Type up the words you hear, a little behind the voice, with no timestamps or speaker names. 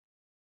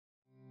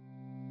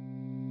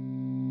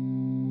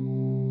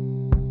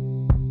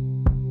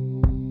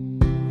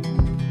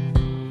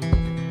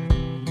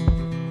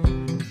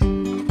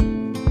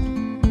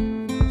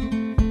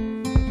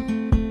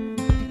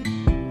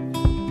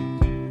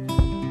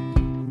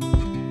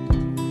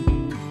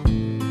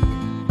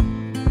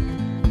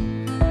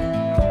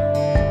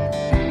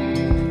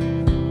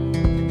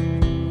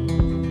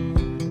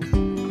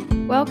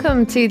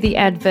Welcome to the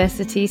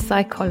Adversity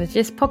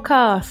Psychologist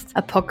podcast,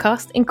 a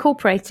podcast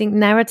incorporating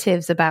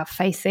narratives about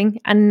facing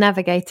and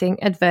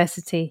navigating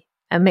adversity,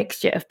 a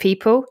mixture of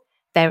people,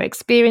 their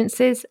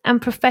experiences,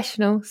 and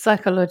professional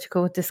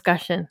psychological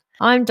discussion.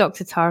 I'm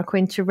Dr. Tara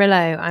Quinn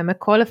Cirillo. I'm a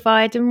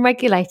qualified and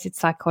regulated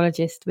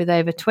psychologist with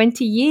over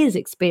 20 years'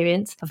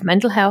 experience of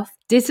mental health,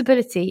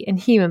 disability, and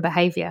human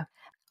behaviour.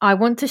 I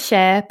want to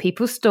share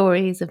people's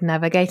stories of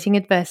navigating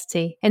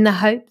adversity in the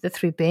hope that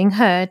through being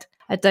heard,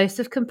 a dose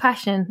of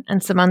compassion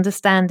and some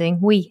understanding,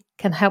 we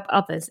can help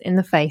others in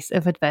the face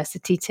of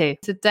adversity too.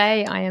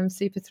 Today, I am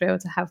super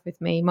thrilled to have with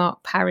me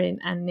Mark Parrin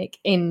and Nick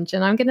Inge,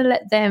 and I'm going to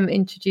let them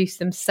introduce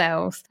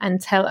themselves and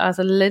tell us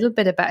a little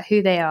bit about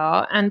who they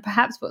are and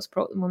perhaps what's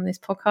brought them on this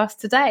podcast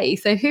today.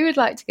 So who would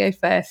like to go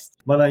first?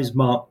 My name's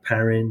Mark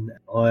Parrin.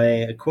 I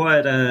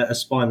acquired a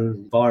spinal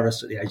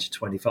virus at the age of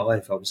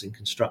 25. I was in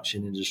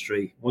construction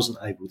industry, wasn't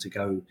able to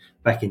go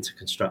back into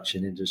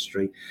construction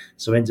industry,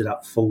 so ended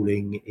up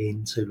falling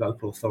into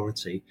local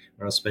authority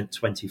where I spent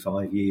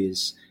 25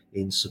 years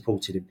in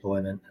supported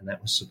employment, and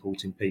that was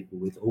supporting people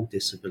with all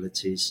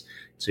disabilities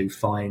to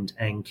find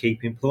and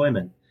keep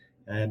employment.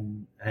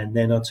 And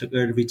then I took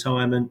early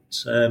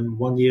retirement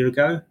 1 year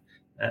ago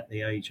at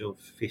the age of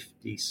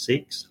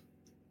 56,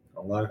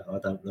 although I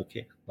don't look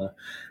it.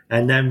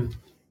 And then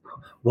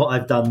what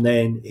I've done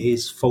then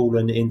is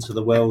fallen into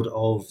the world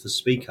of the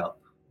Speak Up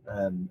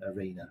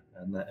arena,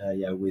 and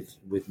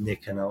with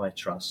Nick and I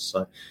Trust.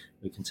 So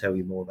we can tell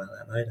you more about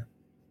that later.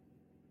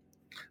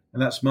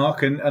 And that's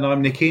Mark, and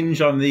I'm Nick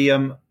Inge. I'm the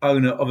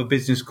owner of a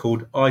business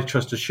called I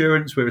Trust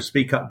Assurance. We're a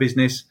Speak Up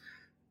business,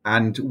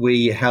 and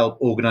we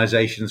help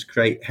organisations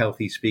create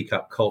healthy Speak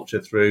Up culture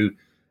through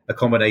a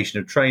combination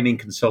of training,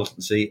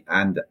 consultancy,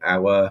 and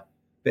our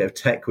bit of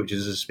tech, which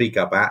is a Speak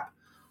Up app.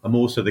 I'm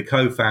also the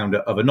co-founder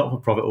of a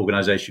not-for-profit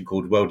organisation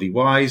called Worldly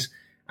Wise,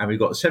 and we've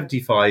got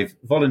 75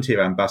 volunteer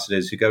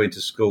ambassadors who go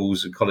into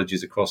schools and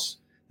colleges across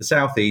the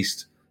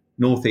southeast,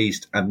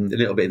 northeast, and a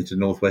little bit into the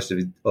northwest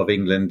of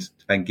England,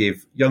 and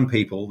give young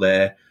people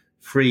their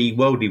free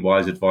Worldly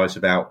Wise advice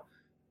about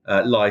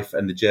life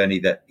and the journey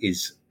that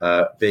is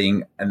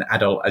being an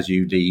adult as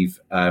you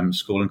leave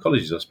school and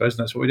colleges, I suppose.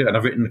 And that's what we do. And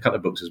I've written a couple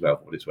of books as well,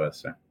 for what it's worth.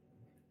 So.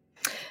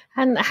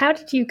 And how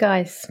did you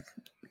guys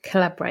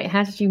collaborate?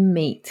 How did you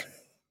meet?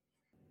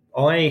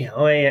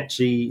 I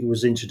actually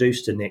was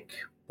introduced to Nick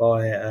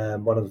by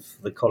one of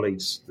the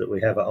colleagues that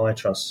we have at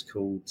iTrust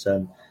called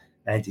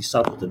Andy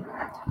Sutherland.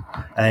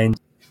 And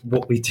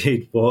what we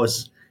did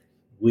was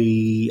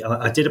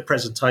I did a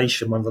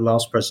presentation, one of the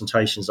last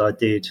presentations I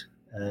did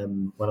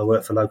when I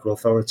worked for local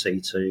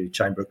authority to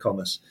Chamber of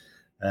Commerce.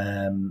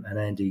 And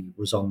Andy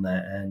was on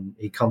there, and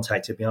he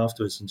contacted me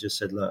afterwards and just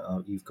said, look,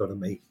 you've got to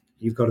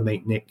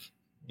meet Nick.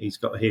 He's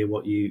got to hear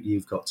what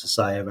you've got to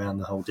say around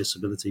the whole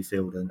disability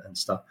field and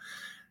stuff.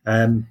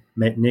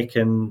 Met Nick,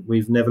 and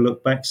we've never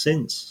looked back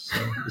since.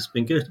 So it's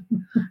been good.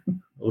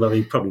 Although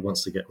he probably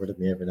wants to get rid of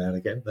me every now and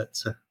again, but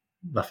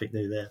nothing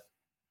new there.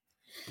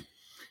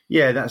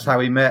 Yeah, that's how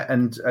we met,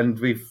 and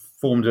we've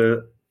formed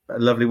a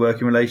lovely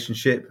working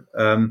relationship.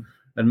 And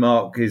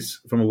Mark is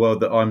from a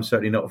world that I'm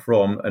certainly not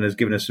from, and has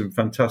given us some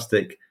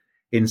fantastic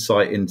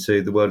insight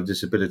into the world of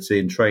disability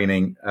and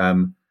training.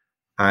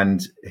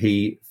 And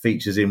he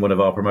features in one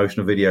of our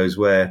promotional videos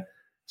where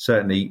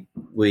certainly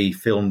we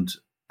filmed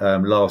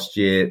last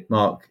year,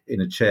 Mark in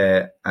a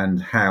chair,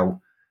 and how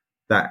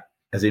that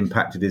has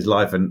impacted his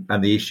life and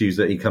the issues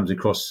that he comes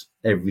across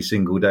every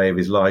single day of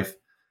his life,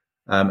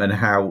 and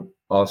how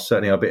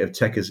certainly our bit of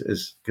tech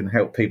can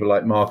help people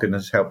like Mark, and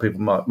has helped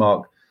people like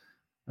Mark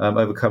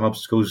overcome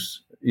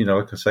obstacles,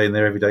 like I say, in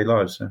their everyday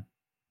lives.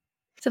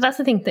 So that's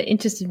the thing that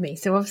interested me.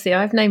 So obviously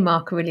I've known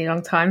Mark a really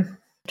long time.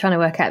 Trying to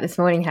work out this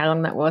morning how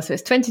long that was. So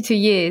it's 22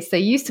 years. So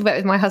you used to work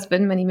with my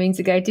husband many moons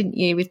ago, didn't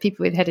you, with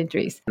people with head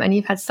injuries? And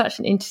you've had such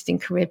an interesting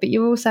career, but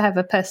you also have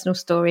a personal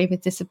story with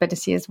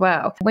disability as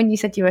well. When you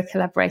said you were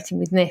collaborating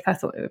with Nick, I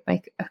thought it would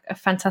make a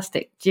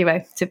fantastic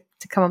duo to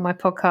come on my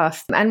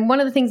podcast. And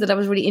one of the things that I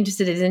was really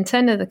interested in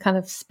terms of the kind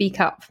of Speak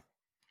Up,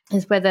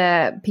 is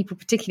whether people,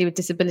 particularly with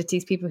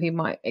disabilities, people who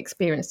might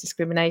experience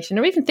discrimination,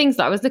 or even things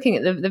like I was looking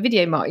at the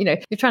video, Mark, you're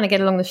trying to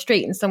get along the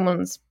street and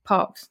someone's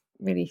parked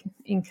really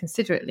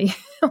inconsiderately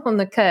on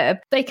the curb,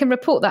 they can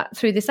report that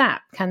through this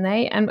app, can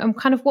they? And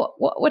kind of what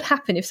would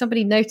happen if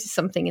somebody noticed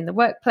something in the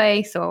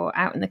workplace or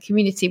out in the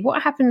community?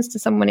 What happens to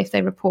someone if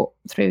they report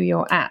through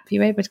your app? Are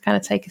you able to kind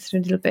of take us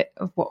through a little bit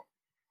of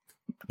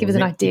give us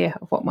an idea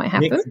of what might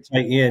happen?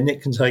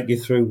 Nick can take you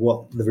through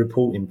what the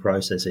reporting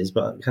process is.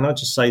 But can I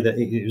just say that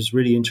it was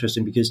really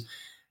interesting, because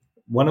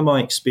one of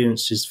my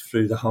experiences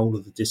through the whole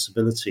of the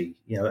disability,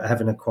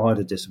 having acquired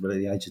a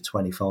disability at the age of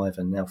 25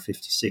 and now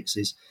 56,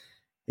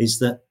 is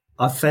that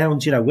I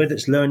found, whether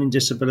it's learning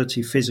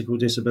disability, physical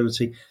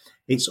disability,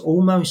 it's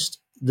almost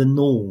the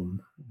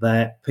norm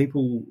that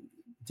people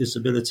with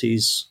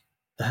disabilities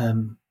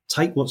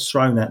take what's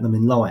thrown at them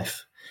in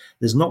life.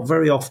 There's not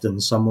very often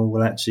someone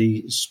will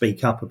actually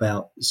speak up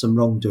about some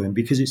wrongdoing,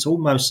 because it's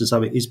almost as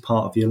though it is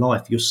part of your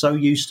life. You're so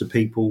used to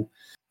people,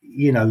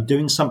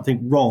 doing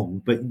something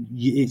wrong, but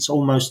it's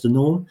almost the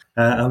norm.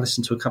 I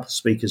listened to a couple of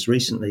speakers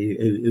recently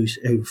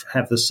who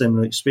have the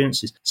similar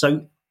experiences.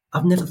 So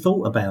I've never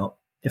thought about,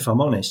 if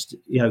I'm honest,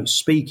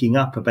 speaking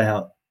up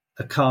about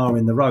a car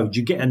in the road.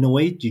 You get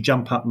annoyed, you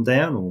jump up and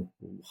down or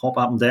hop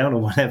up and down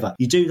or whatever.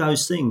 You do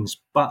those things,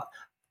 but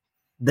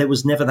there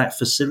was never that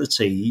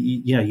facility.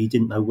 You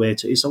didn't know where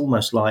to. It's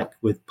almost like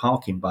with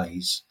parking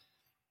bays.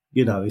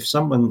 If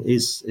someone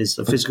is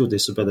a physical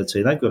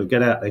disability, they've got to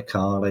get out their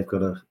car, they've got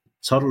to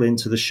toddle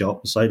into the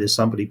shop and say there's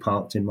somebody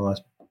parked in my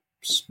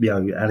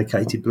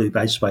allocated blue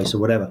badge space or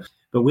whatever.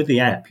 But with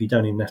the app, you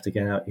don't even have to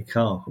get out your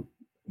car.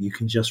 You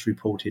can just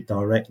report it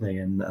directly,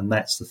 and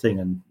that's the thing.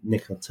 And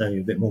Nick, I'll tell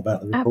you a bit more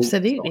about the report.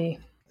 Absolutely.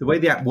 The way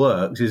the app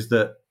works is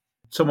that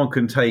someone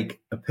can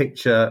take a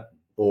picture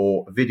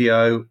or a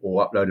video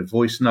or upload a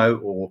voice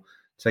note or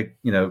take,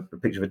 a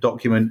picture of a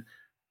document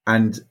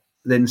and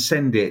then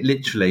send it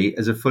literally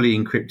as a fully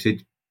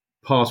encrypted,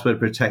 password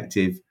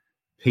protective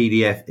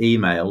PDF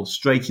email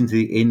straight into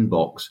the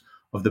inbox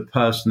of the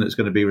person that's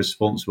going to be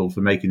responsible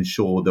for making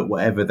sure that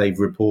whatever they've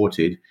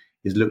reported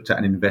is looked at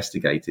and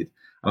investigated.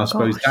 And I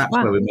suppose that's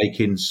where we're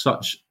making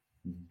such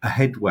a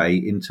headway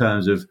in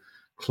terms of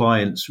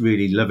clients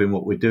really loving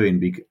what we're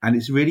doing. And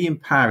it's really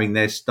empowering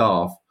their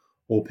staff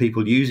or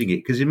people using it.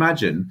 Because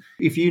imagine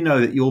if you know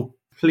that you're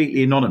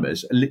completely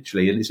anonymous, and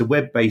it's a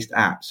web-based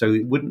app, so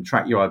it wouldn't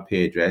track your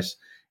IP address.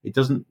 It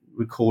doesn't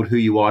record who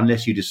you are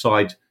unless you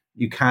decide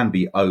you can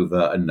be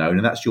over and known.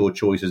 And that's your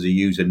choice as a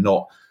user,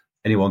 not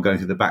anyone going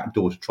through the back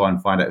door to try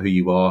and find out who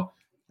you are.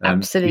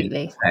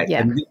 Absolutely.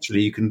 Yeah. And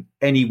literally you can,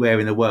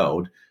 anywhere in the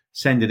world,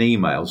 send an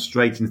email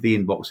straight into the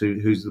inbox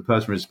who's the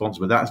person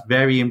responsible. That's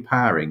very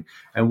empowering.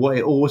 And what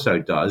it also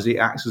does, it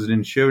acts as an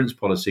insurance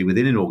policy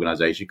within an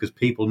organization because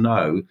people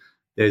know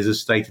there's a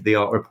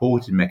state-of-the-art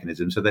reporting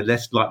mechanism, so they're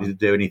less likely to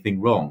do anything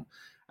wrong.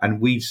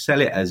 And we sell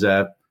it as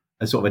a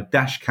sort of a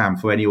dash cam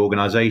for any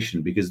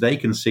organization because they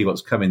can see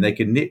what's coming. They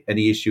can nip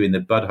any issue in the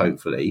bud,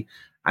 hopefully,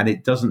 and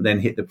it doesn't then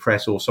hit the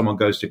press or someone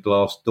goes to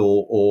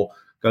Glassdoor or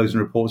goes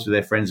and reports to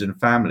their friends and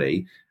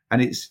family.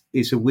 And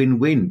it's a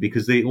win-win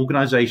because the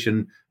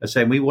organisation are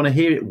saying, we want to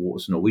hear it,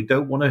 warts and all. We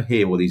don't want to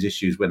hear all these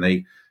issues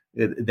when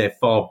they're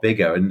far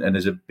bigger and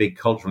there's a big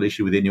cultural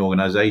issue within the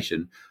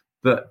organisation.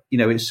 But,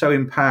 it's so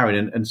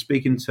empowering. And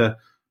speaking to,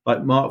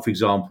 like Mark, for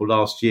example,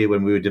 last year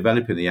when we were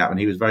developing the app and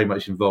he was very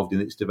much involved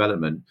in its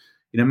development,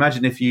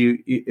 imagine if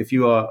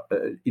you are,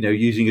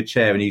 using a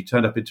chair and you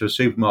turned up into a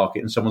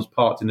supermarket and someone's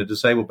parked in a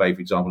disabled bay, for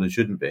example, and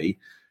shouldn't be.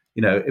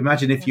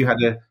 Imagine if you had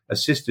a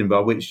system by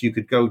which you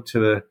could go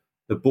to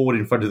the board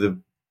in front of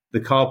the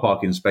car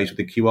parking space with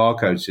the QR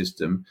code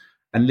system,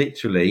 and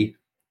literally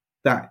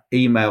that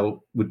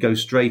email would go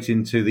straight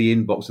into the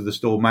inbox of the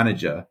store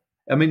manager.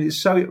 I mean, it's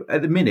so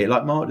at the minute,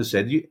 like Mark just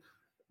said,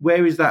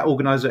 where is that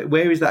organization?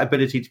 Where is that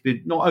ability to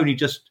be not only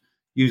just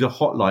use a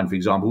hotline, for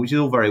example, which is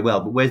all very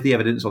well, but where's the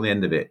evidence on the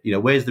end of it?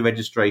 Where's the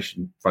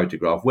registration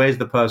photograph? Where's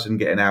the person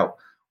getting out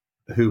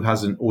who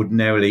hasn't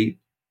ordinarily,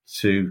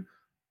 to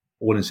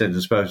all intents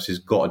and purposes,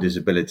 got a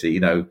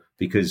disability?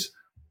 Because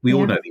we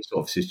all know these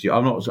sort of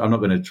situations. I'm not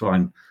going to try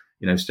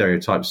and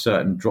stereotype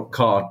certain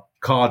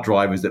car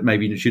drivers that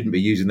maybe shouldn't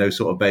be using those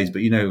sort of bays,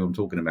 but who I'm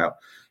talking about.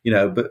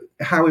 But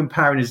how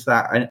empowering is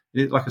that?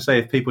 And like I say,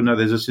 if people know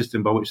there's a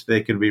system by which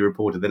they can be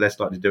reported, they're less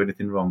likely to do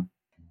anything wrong.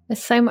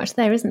 There's so much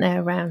there, isn't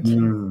there, around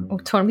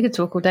autonomy? We could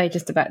talk all day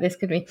just about this,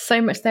 could we?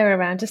 So much there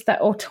around just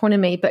that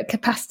autonomy, but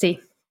capacity.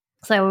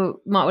 So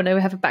Mark would know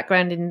we have a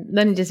background in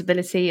learning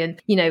disability and,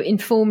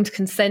 informed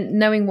consent,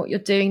 knowing what you're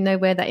doing, know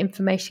where that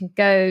information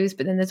goes.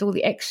 But then there's all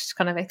the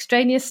kind of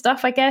extraneous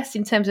stuff, I guess,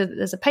 in terms of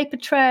there's a paper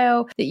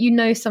trail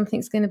that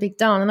something's going to be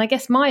done. And I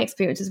guess my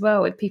experience as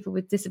well with people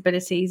with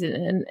disabilities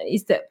and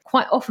is that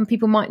quite often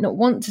people might not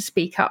want to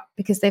speak up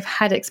because they've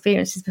had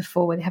experiences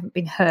before where they haven't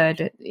been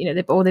heard,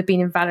 or they've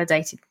been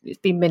invalidated, it's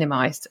been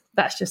minimised.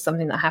 That's just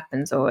something that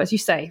happens. Or as you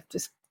say,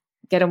 just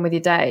get on with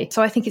your day.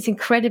 So I think it's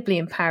incredibly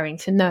empowering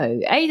to know,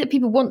 A, that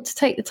people want to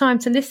take the time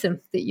to listen,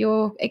 that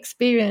your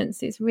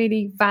experience is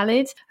really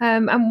valid.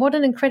 And what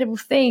an incredible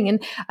thing.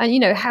 And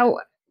how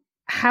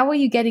are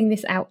you getting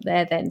this out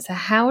there then? So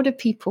how do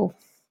people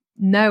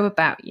know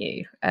about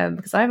you?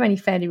 Because I've only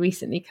fairly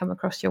recently come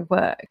across your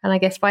work. And I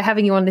guess by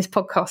having you on this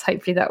podcast,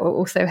 hopefully that will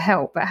also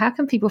help. But how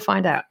can people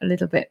find out a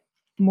little bit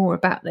more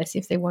about this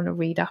if they want to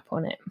read up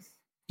on it?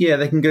 Yeah,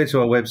 they can go to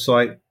our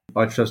website,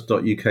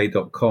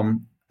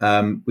 itrust.uk.com.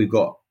 We've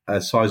got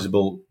a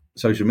sizable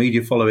social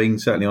media following,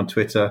 certainly on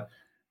Twitter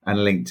and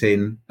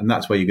LinkedIn, and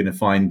that's where you're going to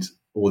find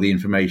all the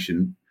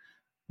information.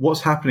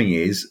 What's happening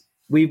is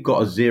we've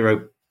got a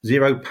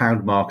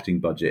 £0 marketing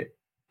budget,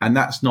 and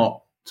that's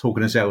not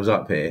talking ourselves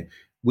up here.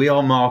 We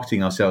are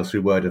marketing ourselves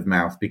through word of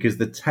mouth because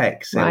the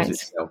tech sells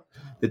itself.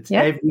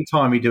 Every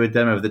time we do a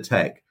demo of the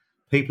tech,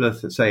 people are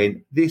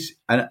saying this,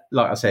 and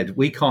like I said,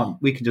 we can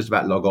just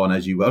about log on,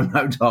 as you well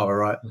know, Tara,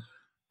 right?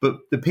 But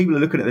the people are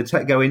looking at the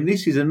tech going,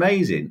 this is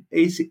amazing.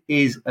 It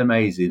is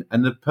amazing.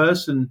 And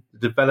the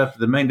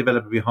main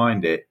developer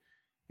behind it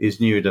is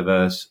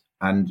neurodiverse.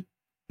 And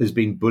has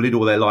been bullied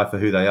all their life for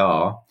who they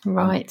are.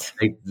 Right.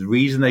 The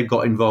reason they've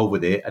got involved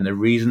with it and the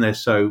reason they're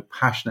so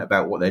passionate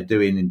about what they're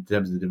doing in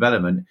terms of the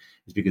development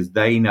is because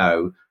they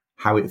know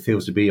how it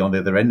feels to be on the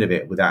other end of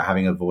it without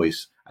having a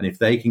voice. And if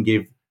they can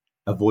give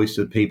a voice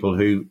to people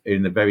who are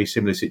in a very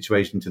similar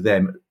situation to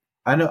them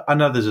and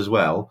others as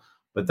well,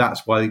 but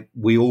that's why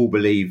we all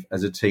believe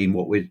as a team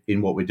what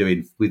we're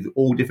doing with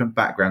all different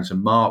backgrounds,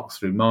 from Mark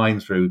through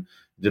mine, through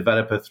the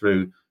developer,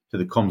 through to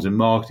the comms and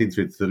marketing,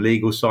 through to the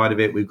legal side of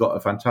it. We've got a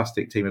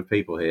fantastic team of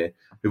people here.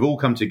 We've all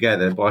come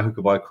together by hook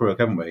or by crook,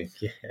 haven't we?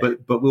 Yeah.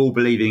 But we're all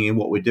believing in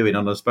what we're doing.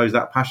 And I suppose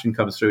that passion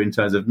comes through in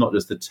terms of not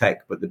just the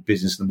tech, but the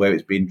business and where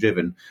it's being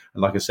driven.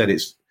 And like I said,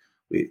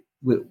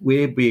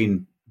 we're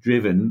being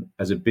driven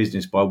as a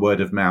business by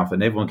word of mouth.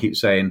 And everyone keeps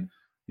saying,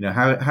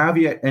 how have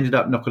you ended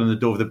up knocking on the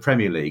door of the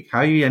Premier League?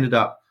 How you ended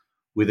up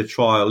with a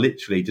trial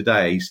literally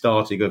today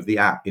starting of the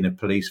app in a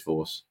police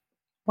force?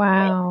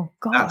 Wow,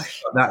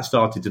 gosh. That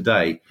started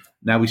today.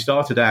 Now, we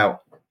started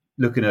out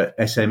looking at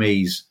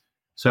SMEs,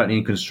 certainly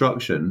in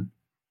construction.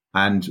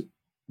 And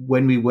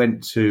when we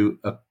went to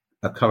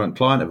a current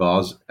client of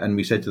ours and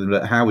we said to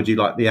them, how would you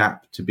like the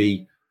app to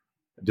be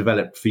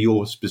developed for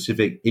your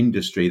specific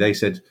industry? They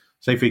said,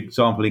 say, for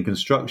example, in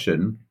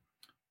construction,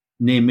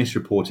 near miss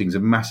reporting is a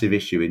massive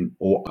issue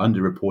or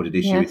underreported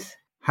issue. Yes.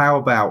 How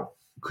about,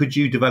 could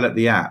you develop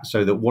the app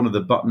so that one of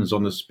the buttons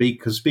on the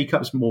because Speak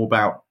Up's more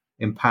about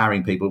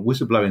empowering people.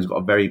 Whistleblowing's got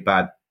a very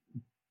bad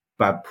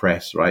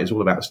press, right? It's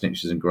all about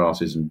snitches and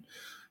grasses and,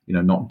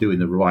 not doing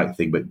the right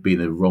thing, but doing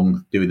the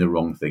wrong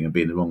thing and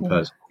being the wrong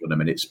person. In a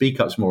minute, Speak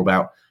Up's more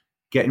about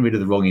getting rid of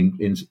the wrong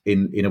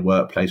in a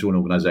workplace or an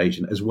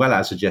organisation, as well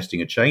as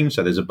suggesting a change.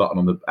 So there's a button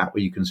on the app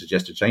where you can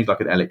suggest a change,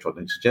 like an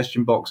electronic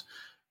suggestion box.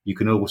 You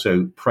can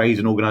also praise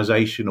an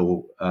organisation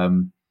or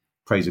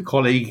praise a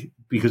colleague,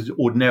 because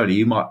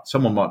ordinarily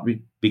someone might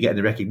be getting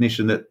the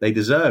recognition that they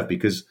deserve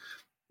because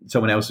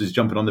someone else is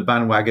jumping on the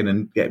bandwagon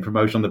and getting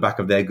promotion on the back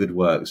of their good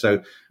work.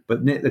 So,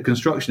 but the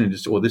construction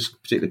industry or this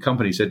particular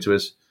company said to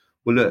us,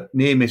 well, look,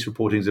 near miss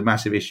reporting is a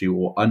massive issue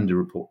or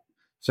underreport.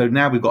 So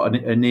now we've got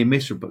a near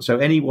miss report. So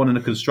anyone on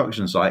a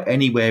construction site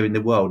anywhere in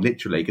the world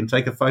literally can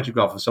take a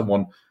photograph of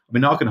someone. I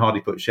mean, I can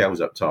hardly put shells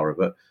up, Tara,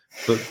 but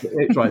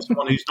it's right.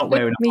 Someone who's not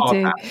wearing a hard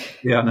hat.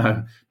 Yeah,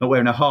 no, not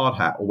wearing a hard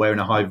hat or wearing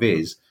a high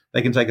vis.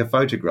 They can take a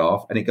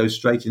photograph and it goes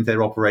straight into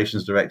their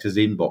operations director's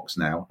inbox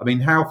now. I mean,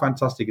 how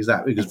fantastic is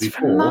that? Because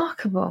it's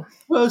remarkable.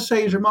 Well,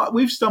 say it's remarkable.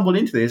 We've stumbled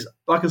into this.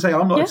 Like I say,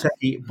 I'm not a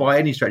techie by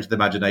any stretch of the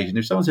imagination.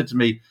 If someone said to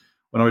me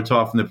when I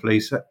retired from the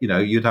police,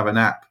 you'd have an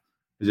app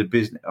as a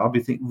business, I'd be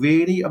thinking,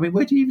 really? I mean,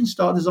 where do you even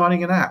start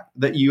designing an app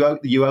that you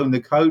own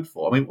the code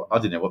for? I mean, I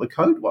didn't know what the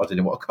code was. I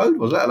didn't know what a code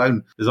was, let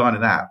alone design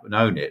an app and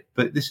own it.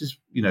 But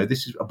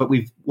but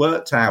we've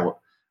worked out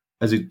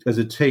as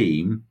a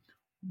team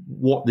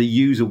what the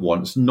user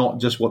wants, not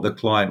just what the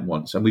client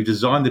wants. And we've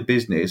designed the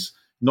business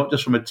not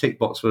just from a tick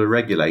box for a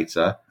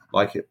regulator,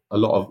 like a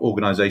lot of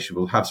organisations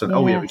will have some,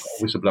 we've got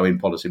a whistleblowing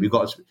policy. We've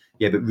got,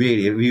 but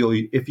really,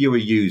 if you're a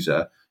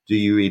user, do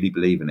you really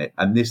believe in it?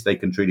 And this they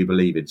can truly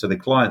believe in. So the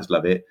clients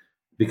love it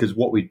because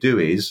what we do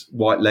is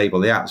white label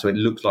the app so it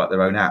looks like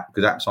their own app,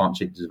 because apps aren't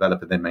cheap to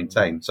develop and then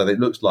maintain. So it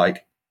looks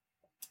like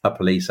a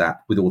police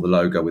app with all the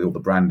logo, with all the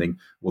branding,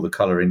 all the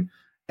colouring.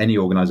 Any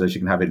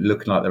organisation can have it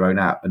looking like their own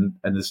app, and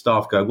the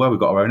staff go, well, we've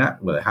got our own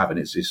app. Well, they haven't.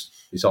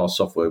 It's our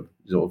software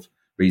sort of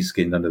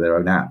reskinned under their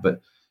own app.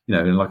 But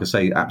and like I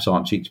say, apps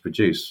aren't cheap to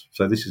produce.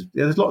 So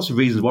there's lots of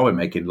reasons why we're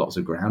making lots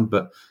of ground,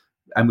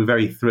 and we're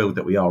very thrilled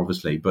that we are,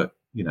 obviously. But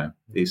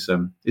it's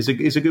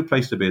a good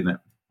place to be, isn't it?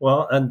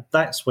 Well, and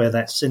that's where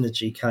that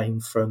synergy came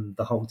from,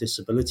 the whole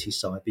disability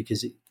side,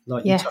 because you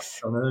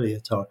touched on earlier,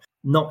 Tara,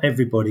 not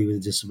everybody with a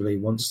disability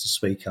wants to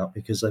speak up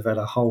because they've had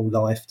a whole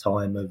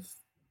lifetime of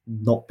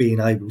not being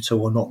able to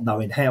or not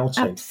knowing how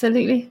to.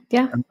 Absolutely,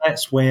 yeah. And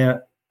that's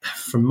where,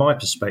 from my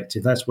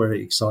perspective, that's where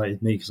it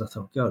excited me, because I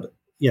thought, God,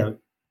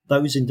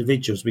 those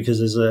individuals, because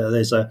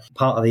there's a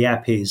part of the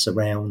app is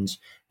around,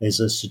 there's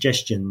a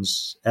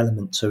suggestions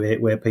element to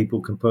it where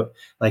people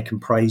can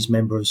praise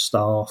member of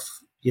staff,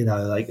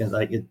 they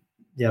can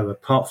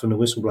apart from the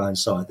whistleblowing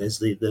side, there's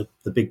the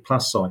big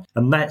plus side.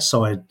 And that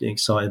side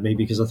excited me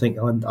because I think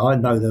I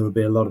know there would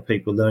be a lot of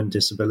people learning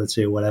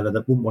disability or whatever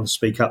that wouldn't want to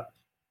speak up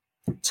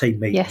team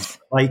meetings. Yes.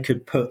 They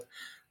could put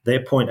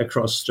their point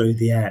across through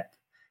the app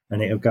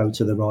and it'll go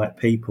to the right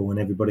people and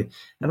everybody.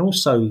 And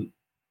also,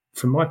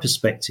 from my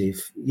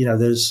perspective,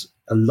 there's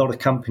a lot of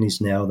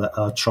companies now that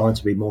are trying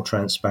to be more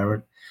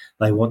transparent.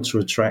 They want to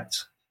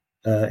attract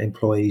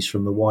employees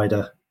from the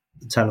wider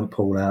talent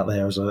pool out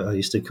there, as I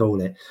used to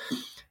call it.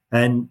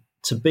 And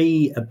to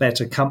be a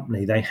better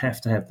company, they have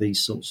to have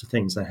these sorts of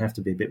things. They have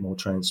to be a bit more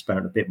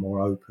transparent, a bit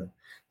more open.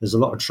 There's a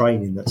lot of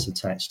training that's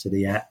attached to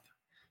the app,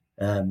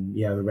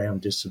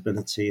 around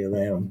disability,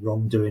 around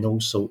wrongdoing, all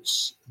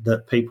sorts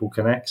that people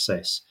can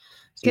access.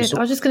 So good. I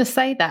was just going to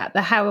say that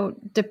how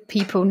do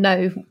people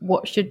know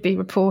what should be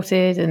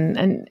reported,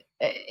 and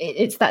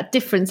it's that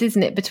difference,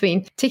 isn't it,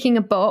 between ticking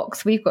a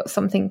box, we've got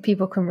something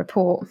people can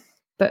report,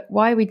 but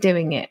why are we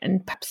doing it?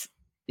 And perhaps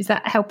is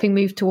that helping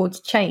move towards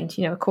change,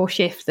 a core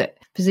shift that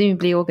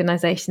presumably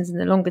organisations in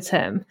the longer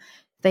term,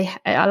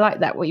 I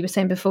like that, what you were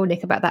saying before,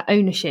 Nick, about that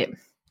ownership.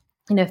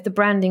 If the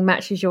branding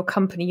matches your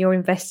company, you're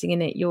investing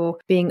in it, you're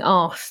being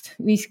asked.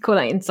 We used to call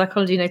that in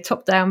psychology,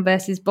 top down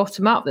versus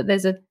bottom up, that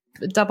there's a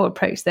double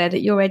approach there,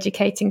 that you're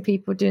educating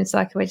people, doing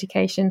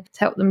psychoeducation to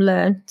help them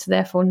learn, to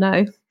therefore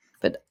know.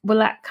 But will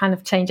that kind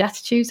of change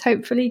attitudes,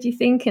 hopefully, do you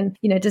think? And,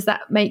 does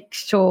that make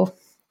sure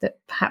that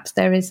perhaps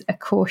there is a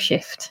core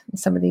shift in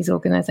some of these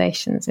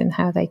organisations in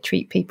how they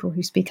treat people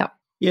who speak up?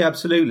 Yeah,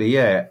 absolutely.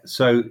 Yeah.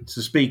 So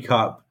to speak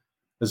up,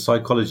 as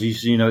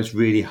psychologists, it's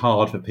really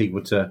hard for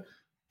people to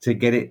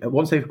get it.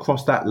 Once they've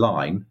crossed that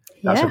line,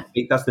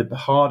 that's the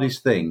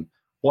hardest thing.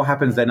 What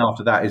happens then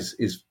after that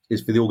is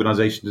for the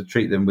organisation to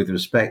treat them with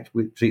respect,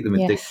 treat them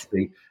with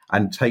dignity,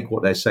 and take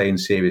what they're saying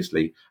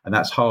seriously. And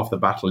that's half the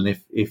battle. And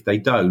if they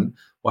don't,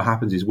 what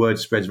happens is word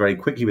spreads very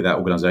quickly with that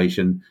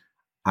organisation,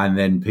 and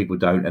then people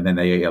don't, and then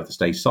they have to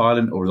stay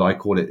silent, or as I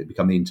call it, they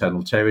become the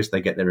internal terrorists.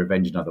 They get their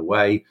revenge another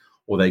way,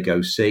 or they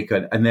go sick.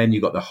 And then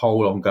you've got the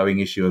whole ongoing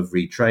issue of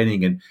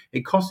retraining, and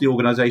it costs the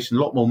organisation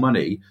a lot more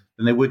money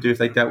than they would do if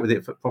they dealt with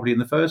it properly in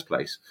the first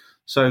place.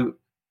 So,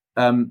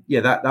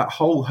 that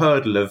whole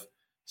hurdle of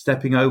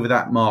stepping over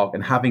that mark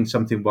and having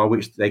something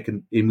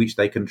in which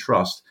they can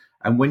trust.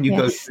 And when you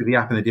go through the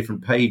app and the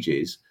different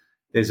pages,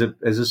 there's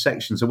a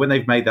section. So when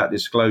they've made that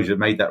disclosure,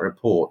 made that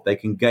report, they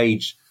can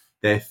gauge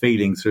their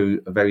feeling through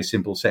a very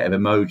simple set of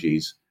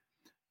emojis.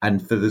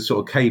 And for the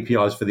sort of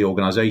KPIs for the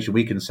organisation,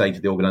 we can say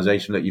to the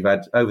organisation, look, you've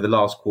had over the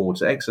last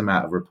quarter X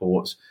amount of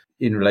reports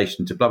in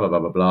relation to blah, blah, blah,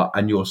 blah, blah,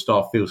 and your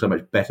staff feel so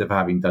much better for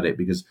having done it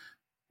because,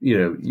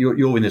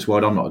 you're in this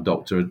world. I'm not a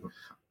doctor,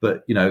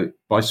 but,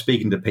 by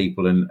speaking to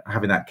people and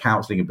having that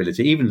counselling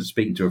ability, even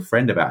speaking to a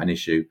friend about an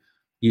issue,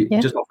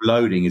 just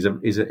offloading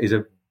is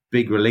a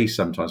big release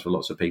sometimes for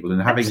lots of people.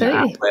 And having an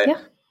app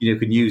where you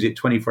can use it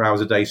 24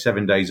 hours a day,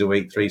 7 days a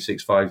week,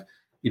 365,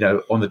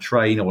 on the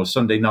train or a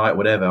Sunday night,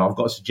 whatever. I've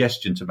got a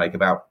suggestion to make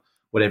about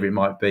whatever it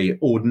might be.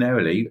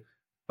 Ordinarily,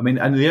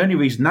 and the only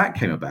reason that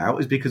came about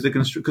is because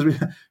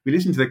we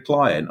listened to the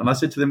client, and I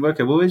said to them,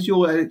 okay, well, where's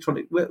your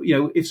electronic?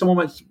 If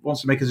someone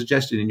wants to make a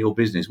suggestion in your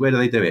business, where do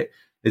they do it?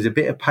 There's a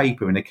bit of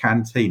paper in a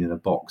canteen in a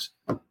box.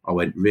 I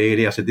went,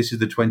 really? I said, this is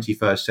the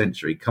 21st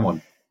century. Come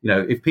on.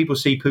 If people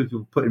see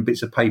people putting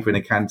bits of paper in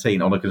a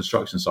canteen on a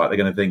construction site, they're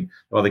going to think,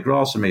 oh, they're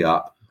grassing me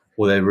up,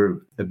 or they're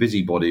a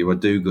busybody or a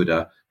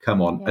do-gooder.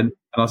 Come on. Yeah. And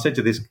I said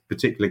to this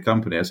particular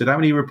company, I said, how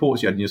many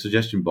reports you had in your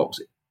suggestion box?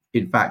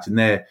 In fact, in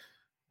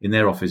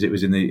their office, it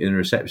was in the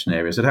reception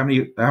area. I said, how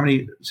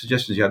many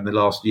suggestions you had in the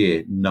last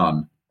year?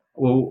 None.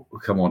 Well,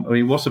 come on.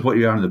 What's the point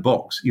you have in the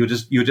box? You're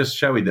just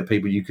showing that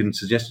people you can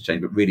suggest a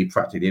change, but really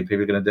practically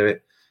people are going to do it.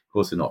 Of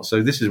course they're not.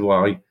 So this is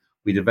why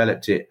we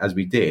developed it as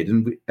we did.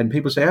 And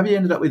people say, have you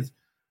ended up with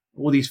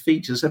all these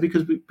features? So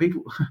because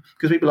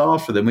people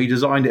asked for them, we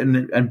designed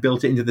it and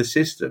built it into the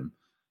system.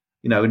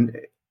 And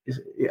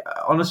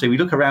honestly, we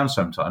look around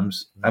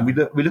sometimes and we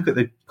look at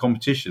the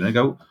competition and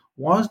go,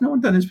 why has no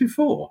one done this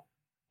before?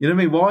 You know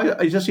what I mean?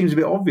 Why? It just seems a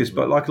bit obvious,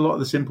 but like a lot of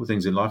the simple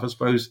things in life, I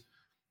suppose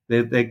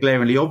they're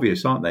glaringly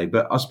obvious, aren't they?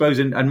 But I suppose,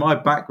 and my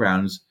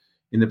background's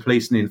in the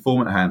police and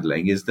informant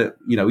handling is that,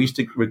 we used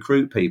to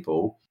recruit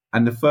people,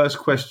 and the first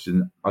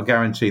question, I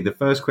guarantee, the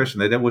first question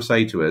they'd always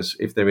say to us,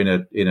 if they're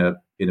in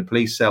a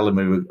police cell and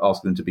we were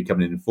asking them to become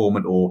an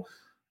informant, or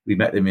we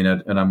met them in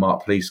an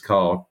unmarked police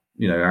car,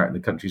 out in the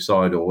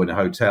countryside or in a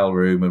hotel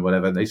room or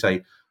whatever, and they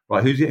say,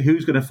 right,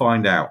 who's going to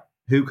find out?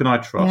 Who can I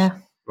trust? Yeah.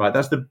 Right,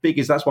 that's the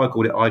biggest. That's why I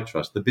called it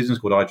iTrust. The business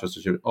called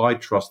iTrust. I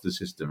trust the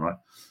system, right?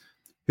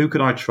 Who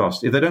can I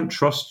trust? If they don't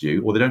trust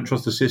you or they don't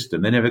trust the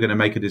system, they're never going to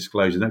make a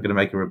disclosure. They're not going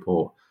to make a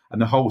report,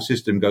 and the whole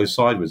system goes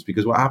sideways.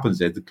 Because what happens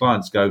is the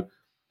clients go,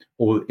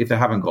 or if they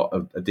haven't got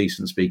a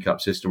decent speak up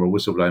system or a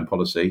whistleblowing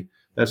policy,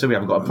 they'll say we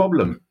haven't got a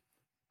problem.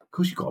 Of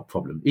course, you've got a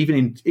problem.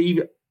 Even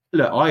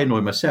look, I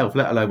annoy myself,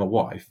 let alone my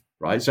wife,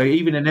 right? So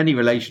even in any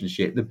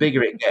relationship, the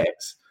bigger it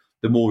gets,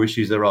 the more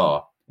issues there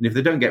are. And if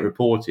they don't get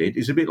reported,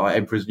 it's a bit like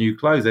Emperor's New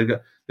Clothes. They go,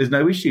 there's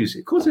no issues.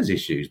 Of course there's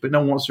issues, but no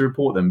one wants to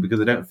report them because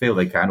they don't feel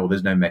they can, or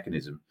there's no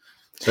mechanism.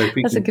 So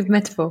that's a good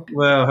metaphor.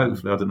 Well,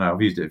 hopefully, I don't know.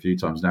 I've used it a few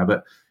times now.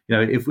 But,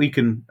 if we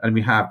can, and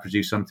we have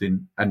produced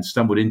something and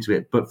stumbled into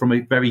it, but from a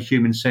very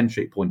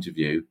human-centric point of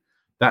view,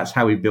 that's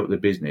how we built the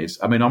business.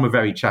 I'm a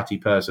very chatty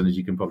person, as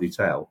you can probably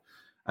tell.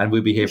 And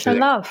we'll be here for I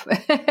love.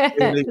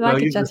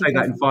 Well, you can say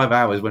that in 5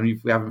 hours when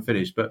we haven't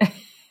finished. But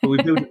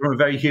we built it from a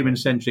very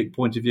human-centric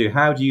point of view.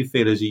 How do you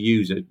feel as a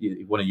user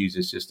you want to use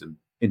this system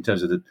in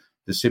terms of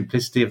the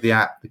simplicity of the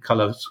app, the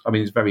colours?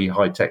 It's very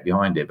high-tech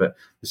behind it, but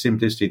the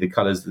simplicity, the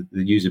colours, the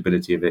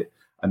usability of it,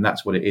 and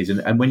that's what it is.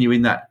 And when you're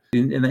in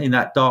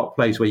that dark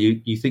place where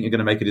you think you're going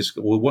to make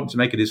or want to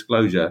make a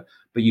disclosure,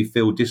 but you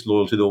feel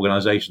disloyal to the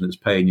organisation that's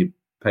paying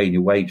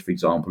your wage, for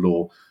example,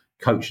 or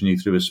coaching you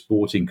through a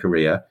sporting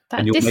career.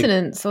 That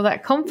dissonance or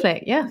that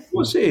conflict, yeah. Of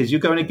course it is.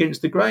 You're going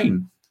against the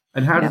grain.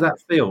 And how does that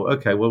feel?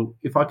 Okay, well,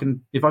 if I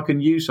can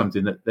use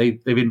something that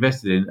they've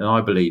invested in and I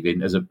believe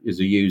in as a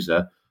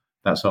user,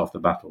 that's half the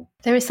battle.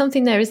 There is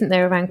something there, isn't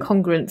there, around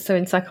congruence. So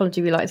in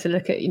psychology, we like to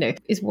look at,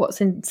 is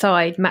what's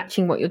inside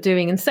matching what you're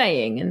doing and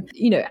saying? And,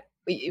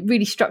 it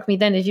really struck me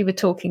then as you were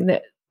talking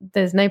that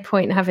there's no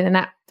point in having an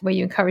app where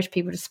you encourage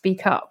people to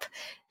speak up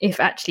if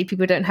actually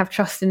people don't have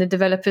trust in the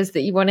developers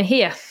that you want to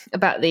hear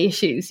about the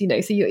issues, so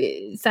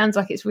it sounds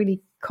like it's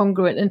really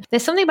congruent. And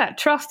there's something about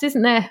trust,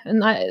 isn't there?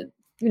 And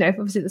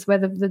obviously that's where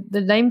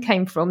the name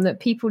came from, that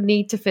people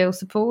need to feel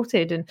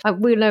supported.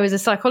 And we know as a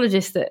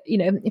psychologist that,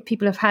 if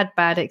people have had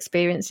bad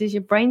experiences,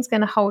 your brain's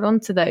going to hold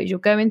on to those. You'll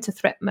go into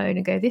threat mode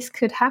and go, this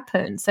could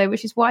happen. So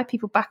which is why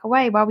people back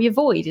away, while we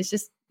avoid. It's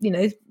just,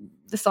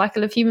 the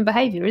cycle of human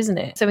behavior, isn't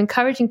it? So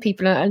encouraging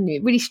people, and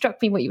it really struck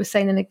me what you were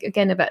saying, and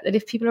again about that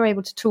if people are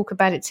able to talk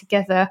about it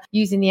together,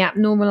 using the app,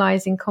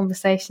 normalizing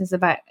conversations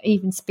about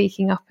even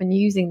speaking up and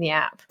using the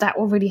app, that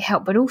will really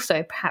help. But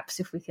also perhaps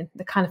if we can,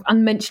 the kind of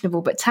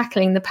unmentionable, but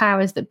tackling the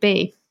powers that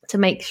be, to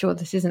make sure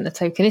this isn't a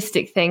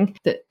tokenistic thing,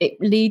 that it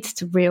leads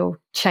to real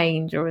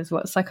change, or as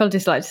what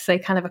psychologists like to say,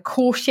 kind of a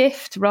core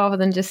shift rather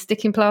than just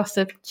sticking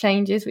plaster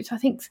changes, which I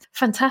think is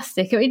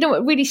fantastic.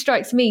 What really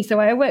strikes me, so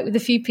I work with a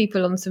few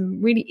people on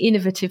some really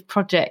innovative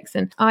projects,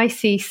 and I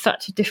see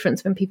such a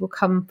difference when people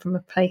come from a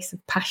place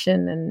of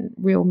passion and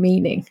real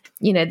meaning.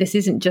 This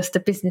isn't just a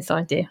business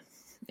idea,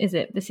 is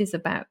it? This is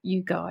about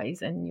you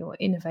guys and your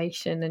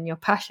innovation and your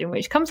passion,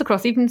 which comes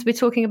across even as we're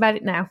talking about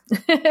it now,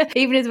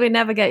 even as we're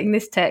navigating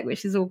this tech,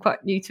 which is all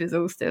quite new to us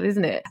all still,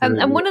 isn't it?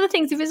 And one of the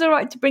things, if it's all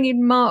right to bring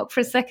in Mark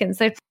for a second.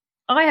 So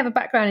I have a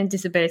background in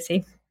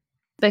disability,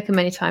 spoken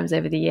many times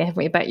over the year, haven't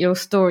we, about your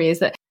story.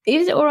 Is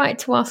it all right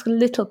to ask a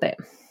little bit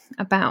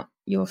about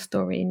your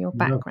story and your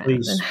background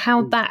and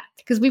how that,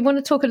 because we want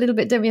to talk a little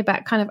bit, don't we,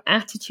 about kind of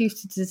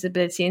attitudes to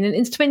disability. And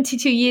in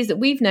 22 years that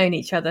we've known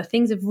each other,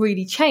 things have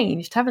really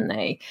changed, haven't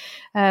they?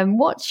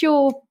 What's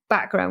your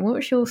background?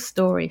 What's your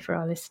story for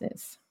our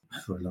listeners?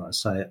 Like I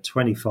say, at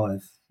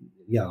 25,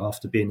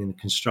 after being in the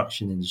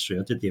construction industry,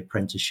 I did the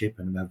apprenticeship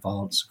and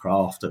advanced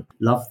craft.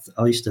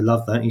 I used to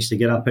love that. I used to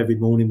get up every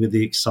morning with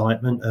the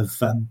excitement of,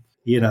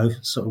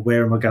 sort of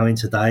where am I going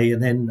today?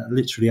 And then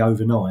literally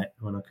overnight,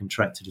 when I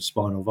contracted a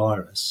spinal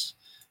virus,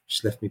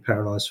 which left me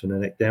paralysed from the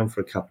neck down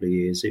for a couple of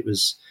years, it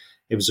was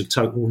a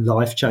total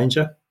life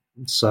changer.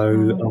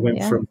 So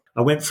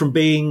I went from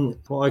being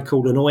what I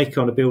call an oik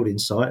on a building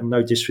site, and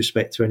no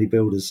disrespect to any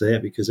builders there,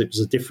 because it was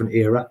a different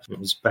era. It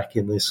was back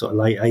in the sort of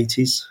late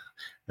 80s,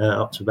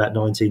 up to about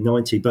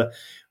 1990. But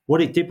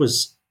what it did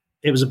was,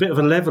 it was a bit of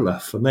a leveller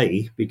for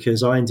me,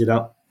 because I ended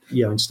up,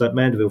 in Stoke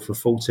Mandeville for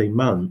 14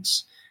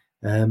 months,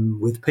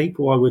 with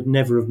people I would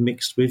never have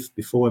mixed with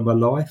before in my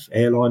life,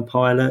 airline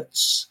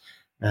pilots,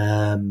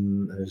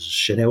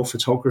 Chanel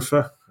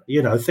photographer,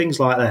 things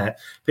like that,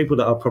 people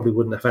that I probably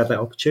wouldn't have had that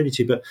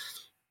opportunity. But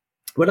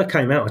when I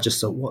came out, I just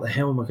thought, what the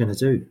hell am I going to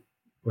do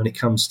when it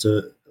comes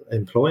to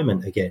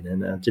employment again?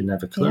 And I didn't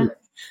have a clue. Yeah.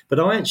 But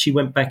I actually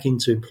went back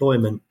into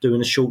employment doing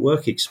a short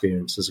work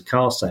experience as a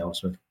car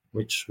salesman,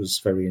 which was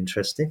very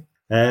interesting.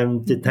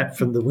 Did that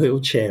from the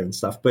wheelchair and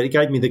stuff, but it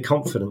gave me the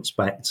confidence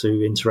back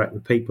to interact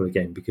with people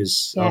again,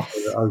 because after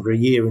over a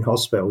year in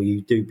hospital,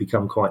 you do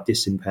become quite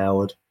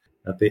disempowered,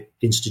 a bit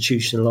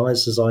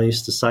institutionalised, as I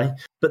used to say.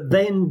 But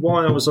then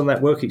while I was on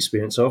that work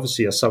experience,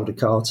 obviously I sold a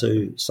car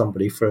to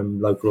somebody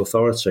from local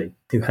authority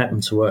who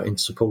happened to work in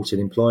supported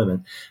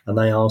employment, and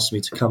they asked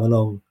me to come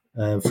along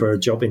for a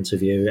job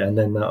interview, and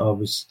then I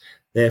was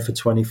there for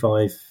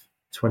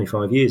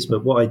 25 years.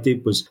 But what I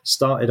did was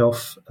started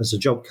off as a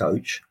job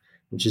coach,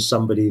 which is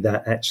somebody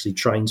that actually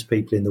trains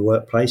people in the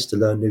workplace to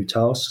learn new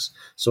tasks.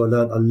 So I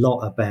learned a lot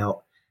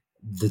about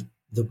the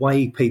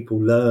way people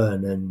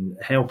learn and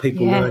how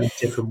people learn in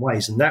different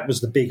ways. And that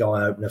was the big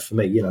eye-opener for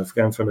me, for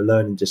going from the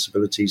learning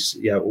disabilities,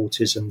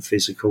 autism,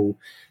 physical,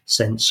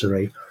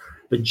 sensory,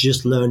 but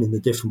just learning the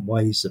different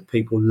ways that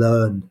people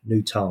learn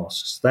new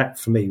tasks. That,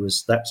 for me,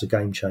 that's a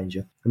game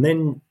changer. And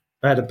then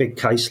I had a big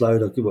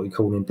caseload. I did what we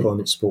call an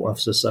employment support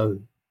officer. So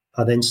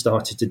I then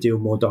started to deal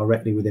more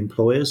directly with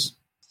employers.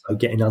 So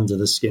getting under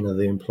the skin of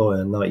the employer,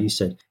 and like you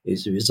said,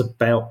 it's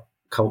about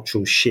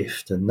cultural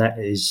shift. And that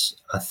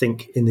is, I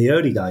think, in the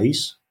early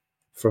days,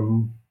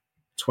 from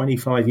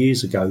 25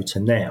 years ago to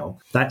now,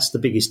 that's the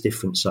biggest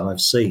difference I've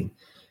seen,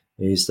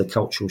 is the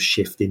cultural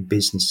shift in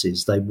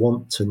businesses. They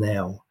want to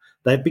now,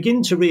 they're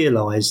beginning to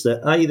realise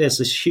that, there's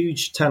this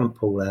huge talent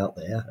pool out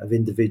there of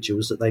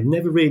individuals that they've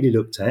never really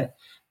looked at,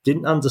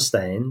 didn't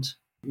understand,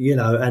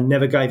 and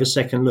never gave a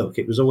second look.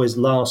 It was always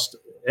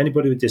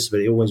anybody with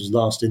disability always was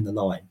last in the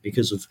line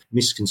because of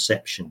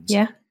misconceptions.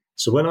 Yeah.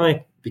 So when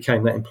I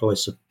became that employee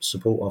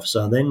support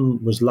officer, I then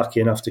was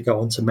lucky enough to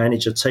go on to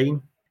manage a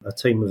team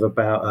of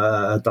about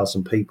a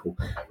dozen people.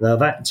 Now,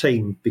 that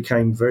team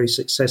became very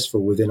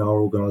successful within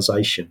our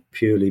organisation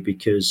purely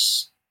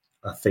because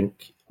I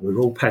think we're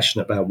all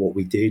passionate about what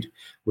we did.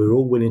 We're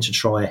all willing to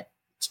try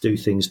to do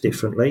things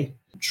differently,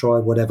 try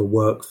whatever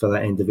worked for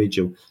that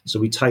individual. So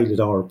we tailored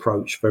our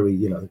approach very,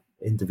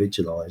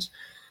 individualised.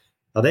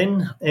 I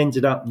then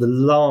ended up, the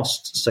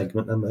last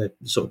segment, and the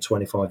sort of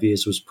 25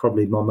 years was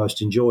probably my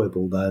most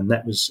enjoyable, though, and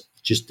that was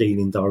just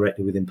dealing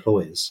directly with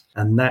employers.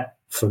 And that,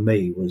 for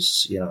me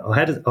was, I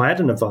had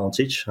an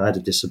advantage. I had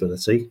a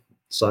disability.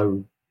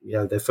 So,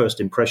 their first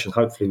impression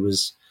hopefully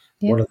was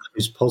one of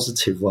those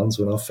positive ones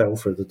when I fell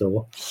through the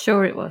door.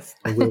 Sure it was.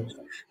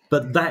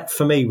 But that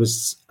for me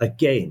was,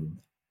 again,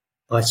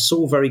 I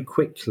saw very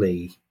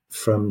quickly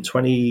from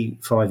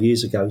 25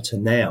 years ago to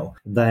now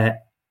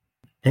that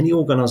any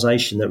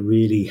organisation that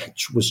really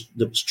was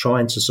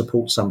trying to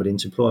support somebody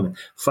into employment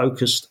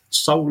focused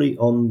solely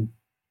on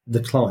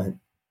the client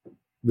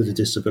with a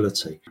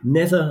disability,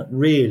 never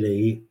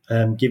really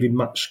giving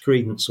much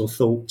credence or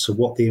thought to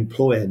what the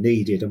employer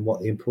needed and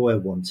what the employer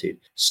wanted.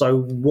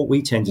 So what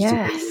we tended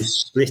to do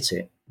was split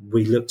it.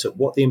 We looked at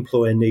what the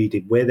employer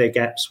needed, where their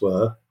gaps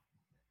were,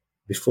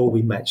 before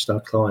we matched our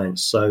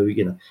clients. So,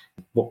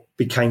 what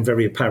became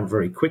very apparent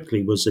very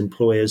quickly was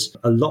employers,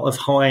 a lot of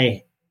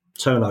high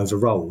turnover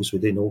roles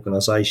within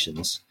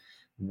organisations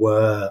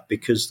were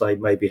because they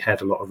maybe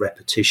had a lot of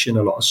repetition,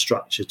 a lot of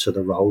structure to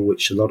the role,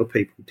 which a lot of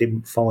people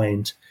didn't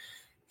find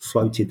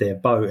floated their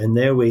boat. And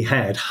there we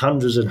had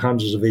hundreds and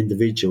hundreds of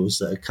individuals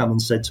that had come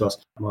and said to us,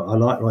 I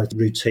like my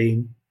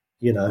routine,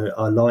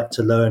 I like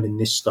to learn in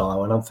this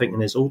style. And I'm thinking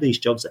there's all these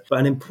jobs there. But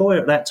an employer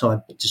at that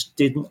time just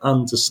didn't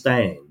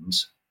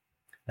understand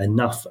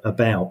enough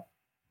about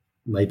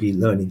maybe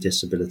learning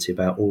disability,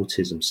 about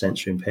autism,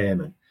 sensory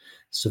impairment.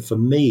 So for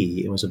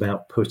me, it was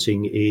about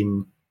putting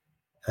in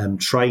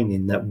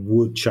training that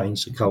would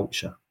change the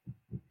culture.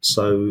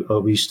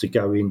 So we used to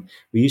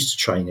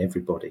train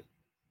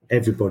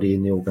everybody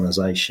in the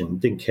organisation.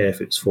 Didn't care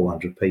if it was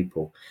 400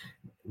 people.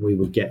 We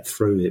would get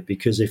through it,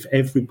 because if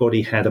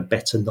everybody had a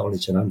better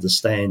knowledge and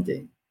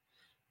understanding,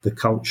 the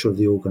culture of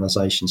the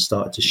organisation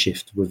started to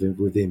shift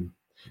within.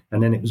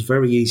 And then it was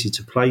very easy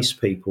to place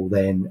people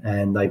then,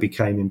 and they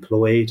became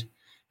employed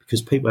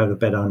because people had a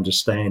better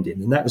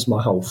understanding. And that was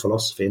my whole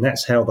philosophy. And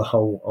that's how the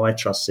whole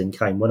iTrust thing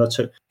came. When I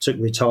took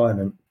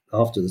retirement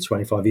after the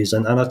 25 years,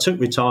 and I took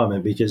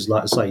retirement because,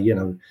 like I say,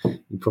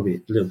 probably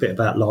a little bit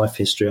about life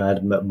history. I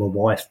had my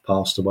wife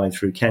passed away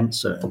through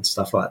cancer and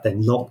stuff like that.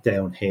 Then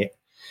lockdown hit.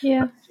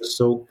 Yeah.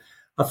 So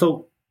I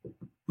thought,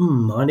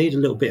 I need a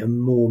little bit of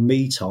more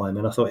me time.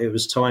 And I thought it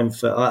was time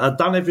for, I'd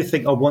done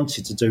everything I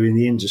wanted to do in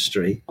the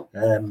industry,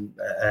 and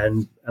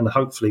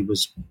hopefully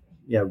was,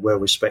 well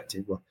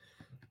respected. Well,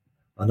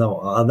 I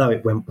know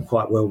it went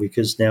quite well,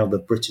 because now the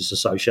British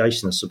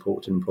Association of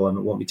Supported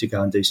Employment want me to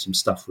go and do some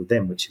stuff with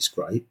them, which is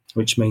great,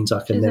 which means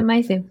I can. It's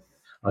amazing.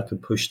 I can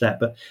push that.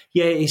 But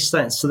it's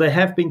that. So there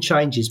have been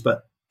changes,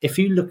 but if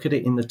you look at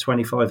it in the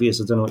 25 years,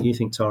 I don't know what you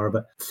think, Tara,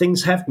 but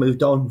things have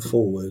moved on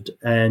forward.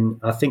 And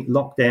I think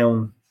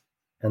lockdown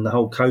and the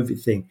whole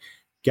COVID thing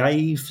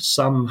gave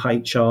some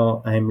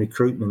HR and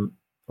recruitment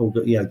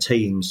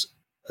teams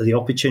the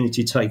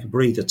opportunity to take a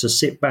breather, to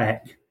sit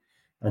back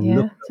and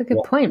look that's a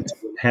good point.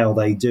 How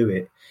they do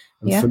it.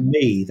 And for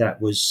me,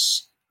 that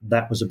was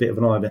a bit of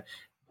an eye.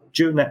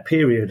 During that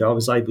period, I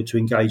was able to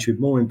engage with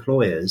more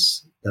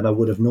employers than I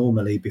would have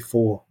normally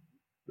before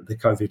the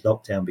COVID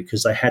lockdown,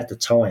 because they had the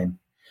time.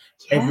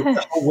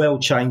 The whole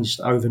world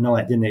changed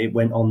overnight, didn't it? It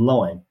went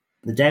online.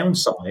 The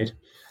downside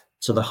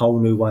to the whole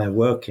new way of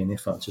working,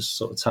 if I just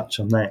sort of touch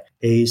on that,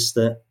 is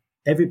that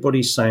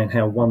everybody's saying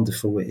how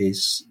wonderful it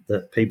is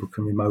that people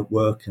can remote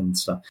work and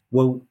stuff.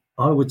 Well,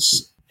 I would,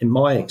 in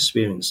my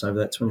experience over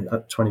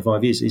that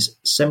 25 years, is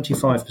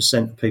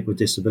 75% of people with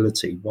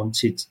disability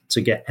wanted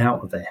to get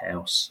out of their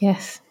house.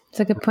 Yes,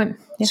 that's a good point.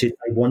 Yeah.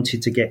 They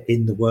wanted to get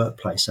in the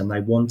workplace, and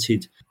they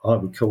wanted, I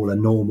would call, a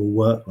normal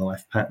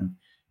work-life pattern,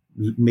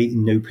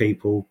 meeting new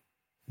people,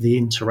 the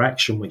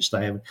interaction which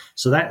they have.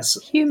 So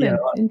that's human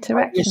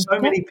interaction. There's so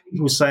many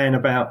people saying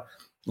about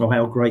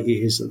how great it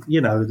is.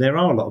 There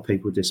are a lot of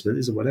people with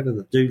disabilities or whatever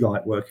that do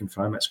like working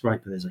from home. That's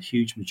great, but there's a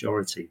huge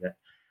majority that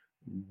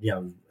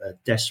are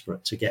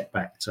desperate to get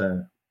back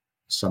to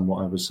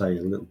somewhat, I would say,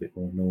 a little bit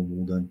more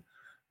normal than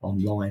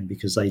online,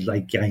 because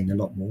they gain a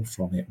lot more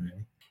from it,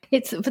 really.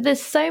 But there's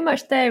so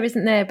much there,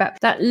 isn't there, about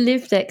that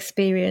lived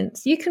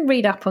experience. You can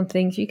read up on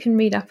things, you can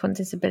read up on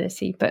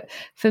disability, but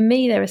for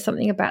me, there is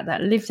something about that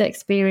lived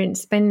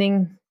experience,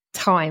 spending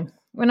time.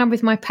 When I'm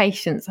with my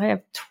patients, I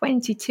have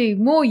 22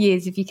 more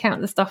years if you count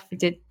the stuff we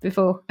did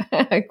before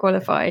I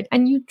qualified.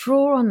 And you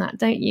draw on that,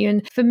 don't you?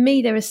 And for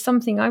me, there is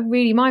something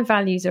my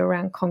values are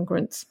around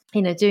congruence,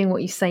 doing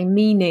what you say,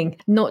 meaning,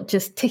 not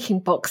just ticking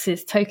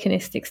boxes,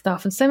 tokenistic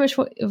stuff. And so much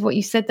of what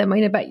you said there,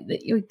 about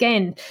that, you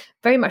again,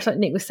 very much like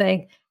Nick was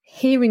saying,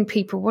 hearing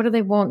people, what do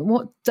they want?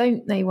 What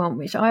don't they want?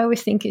 Which I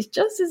always think is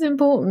just as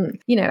important.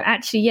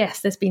 Actually, yes,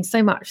 there's been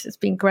so much that's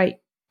been great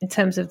in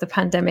terms of the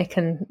pandemic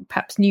and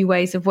perhaps new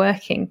ways of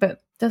working,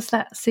 but does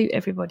that suit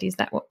everybody? Is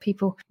that what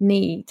people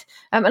need?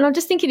 And I'm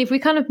just thinking, if we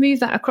kind of move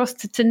that across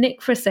to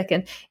Nick for a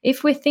second,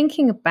 if we're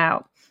thinking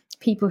about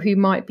people who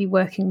might be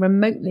working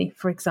remotely,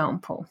 for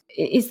example,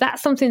 is that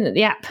something that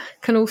the app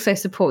can also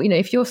support?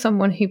 If you're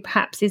someone who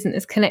perhaps isn't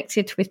as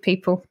connected with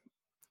people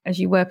as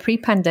you were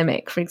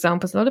pre-pandemic, for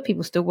example, a lot of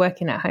people still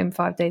working at home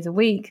 5 days a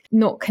week,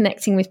 not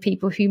connecting with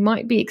people who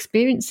might be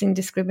experiencing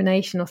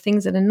discrimination or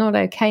things that are not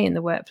okay in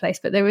the workplace,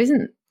 but there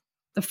isn't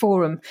the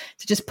forum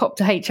to just pop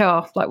to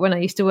HR, like when I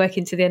used to work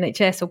into the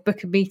NHS, or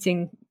book a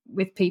meeting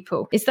with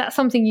people. Is that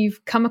something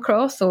you've come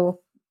across or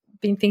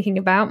been thinking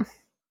about?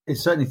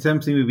 It's certainly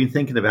something we've been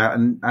thinking about,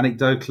 and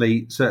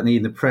anecdotally, certainly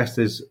in the press,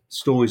 there's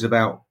stories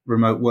about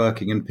remote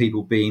working and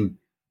people being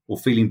or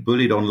feeling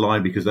bullied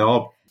online because they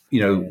are,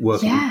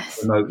 working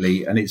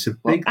remotely, and it's a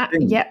big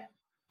thing.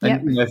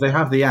 And if they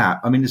have the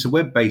app, I mean, it's a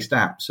web-based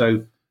app,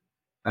 so.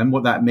 And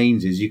what that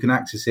means is you can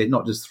access it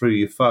not just through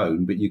your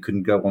phone, but you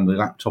can go on the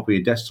laptop or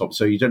your desktop.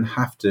 So you don't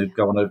have to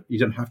you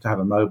don't have to have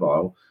a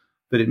mobile.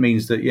 But it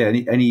means that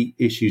any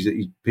issues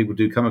that people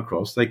do come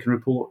across, they can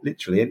report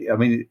literally. I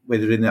mean,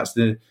 whether that's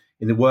in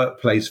the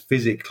workplace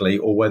physically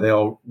or where they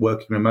are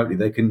working remotely,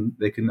 they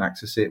can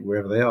access it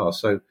wherever they are.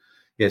 So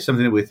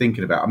something that we're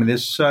thinking about. I mean,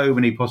 there's so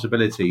many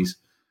possibilities.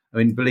 I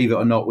mean, believe it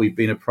or not, we've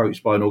been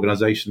approached by an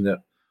organisation that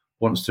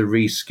wants to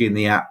reskin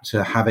the app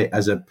to have it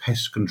as a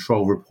pest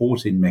control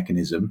reporting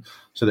mechanism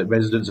so that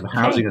residents of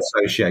housing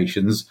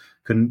associations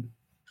can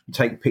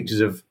take pictures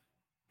of,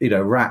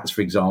 rats,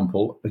 for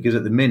example, because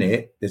at the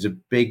minute there's a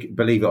big,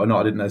 believe it or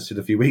not, I didn't know this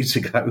a few weeks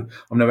ago,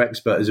 I'm no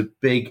expert, there's a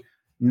big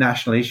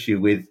national issue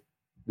with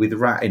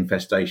rat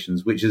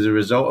infestations, which is a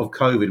result of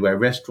COVID, where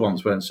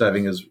restaurants weren't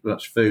serving as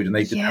much food and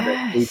they didn't have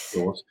their food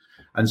stores.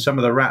 And some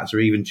of the rats are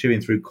even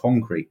chewing through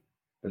concrete,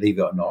 believe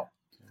it or not.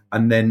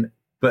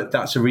 But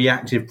that's a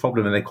reactive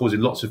problem, and they're causing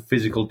lots of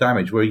physical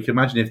damage, where you can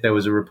imagine if there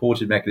was a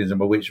reported mechanism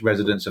by which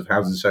residents of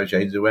housing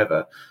associations,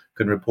 whoever,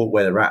 can report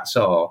where the rats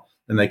are,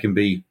 then they can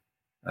be,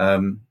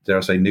 dare I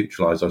say,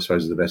 neutralised, I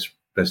suppose, is the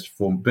best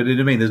form. But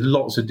I mean, there's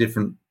lots of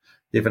different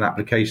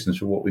applications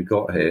for what we've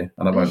got here.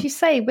 And as you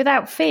say,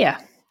 without fear.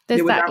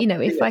 There's that,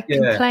 if I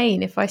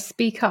complain, if I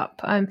speak up.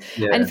 And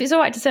if it's all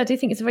right to say, I do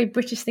think it's a very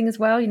British thing as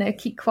well,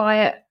 keep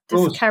quiet.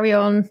 Just carry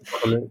on.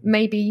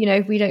 Maybe,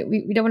 we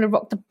don't want to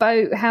rock the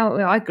boat.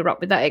 I grew up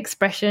with that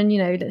expression,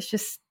 let's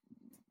just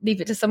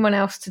leave it to someone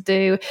else to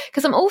do.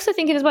 Because I'm also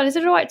thinking as well, is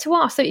it all right to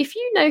ask? So if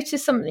you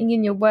notice something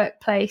in your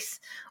workplace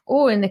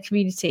or in the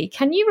community,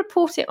 can you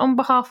report it on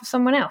behalf of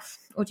someone else?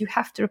 Or do you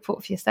have to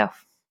report for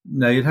yourself?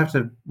 No, you'd have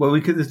to. Well,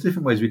 there's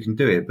different ways we can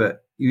do it,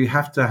 but you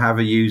have to have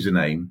a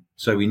username.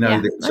 So we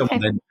know that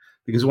someone then,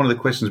 because one of the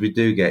questions we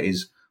do get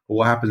is, well,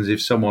 what happens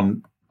if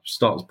someone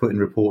starts putting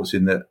reports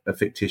in that are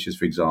fictitious,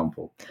 for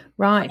example?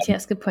 Right,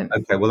 that's a good point.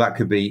 Okay, well, that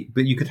could be,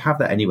 but you could have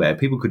that anywhere.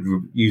 People could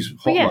use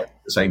Hotmail,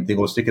 the same thing,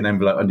 or stick an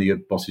envelope under your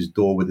boss's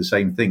door with the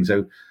same thing.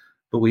 So,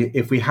 but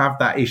if we have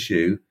that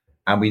issue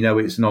and we know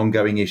it's an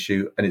ongoing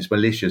issue and it's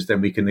malicious, then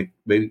we can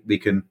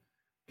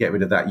get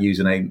rid of that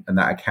username and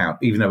that account,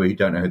 even though we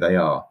don't know who they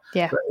are.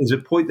 Yeah. But there's a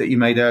point that you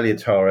made earlier,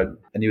 Tara,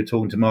 and you were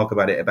talking to Mark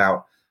about it,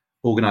 about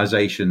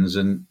organisations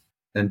and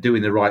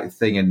doing the right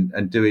thing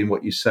and doing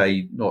what you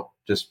say, not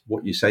just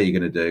what you say you're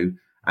going to do,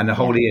 and the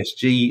whole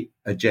ESG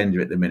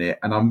agenda at the minute.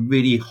 And I'm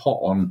really hot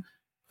on,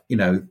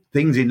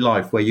 things in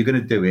life where you're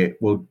going to do it,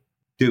 well,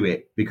 do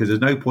it, because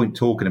there's no point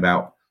talking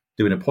about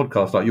doing a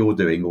podcast like you're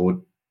doing or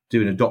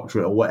doing a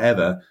doctorate or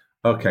whatever.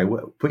 Okay,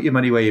 well, put your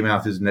money where your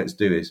mouth is and let's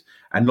do this.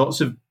 And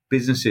lots of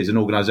businesses and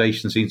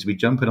organisations seem to be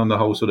jumping on the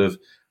whole sort of,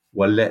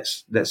 well,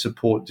 let's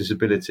support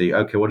disability.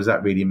 Okay, what does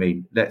that really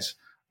mean? Let's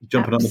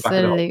jumping on the back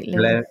of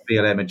the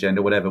BLM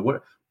agenda,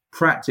 whatever.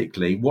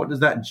 Practically, what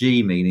does that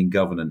G mean in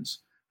governance?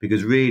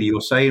 Because really,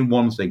 you're saying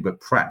one thing, but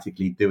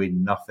practically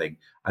doing nothing.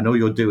 And all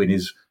you're doing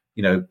is,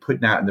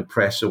 putting out in the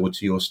press or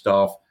to your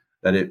staff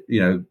that it,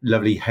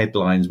 lovely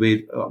headlines.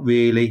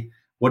 Really,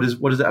 what does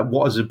that?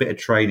 What does a bit of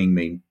training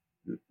mean?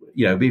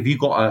 If you've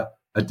got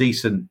a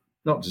decent,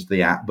 not just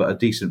the app, but a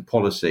decent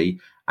policy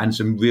and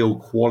some real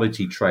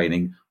quality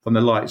training from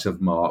the likes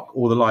of Mark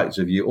or the likes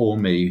of you or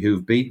me,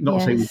 who've been,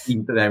 not saying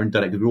we've been there and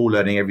done it, because we're all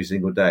learning every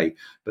single day,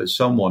 but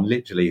someone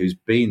literally who's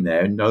been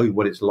there and knows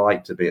what it's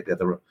like to be at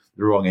the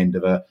wrong end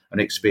of an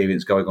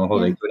experience going on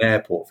holiday to an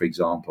airport, for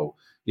example,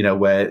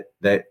 where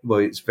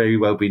it's very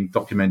well been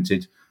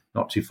documented,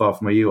 not too far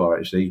from where you are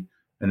actually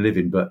and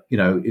living, but,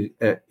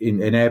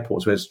 in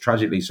airports where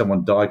tragically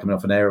someone died coming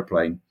off an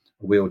aeroplane,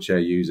 a wheelchair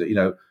user,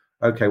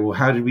 okay, well,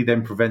 how did we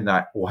then prevent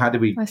that? Or how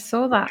did we? I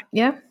saw that,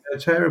 yeah. They're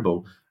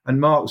terrible. And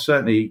Mark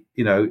certainly,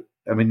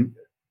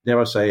 dare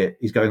I say it,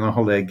 he's going on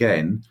holiday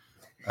again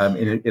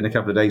in a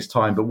couple of days'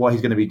 time. But what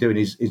he's going to be doing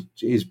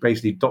is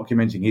basically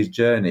documenting his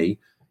journey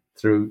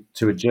through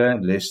to a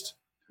journalist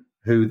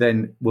who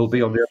then will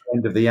be on the other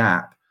end of the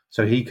app.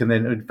 So he can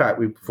then, in fact,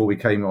 before we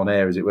came on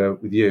air, as it were,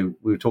 with you,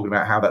 we were talking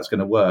about how that's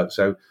going to work.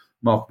 So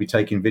Mark will be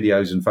taking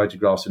videos and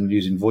photographs and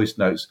using voice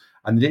notes.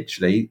 And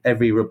literally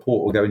every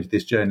report will go into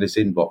this journalist's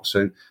inbox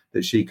so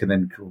that she can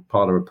then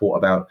compile a report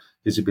about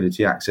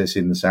disability access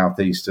in the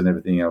Southeast and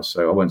everything else.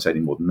 So I won't say any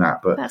more than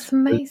that. But that's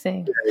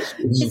amazing,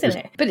 isn't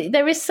it? But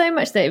there is so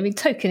much there. I mean,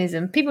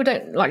 tokenism, people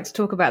don't like to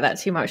talk about that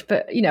too much.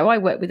 But, I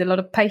work with a lot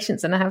of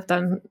patients and I have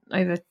done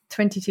over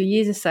 22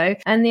 years or so.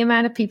 And the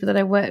amount of people that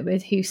I work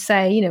with who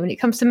say, when it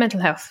comes to mental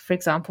health, for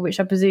example, which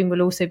I presume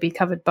will also be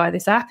covered by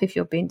this app if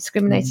you're being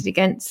discriminated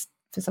against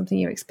for something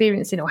you're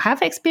experiencing or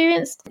have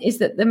experienced, is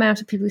that the amount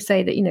of people who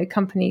say that,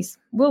 companies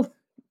will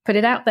put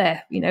it out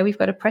there. We've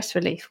got a press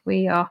release.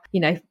 We are,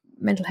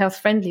 mental health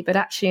friendly, but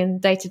actually in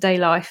day-to-day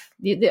life,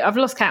 I've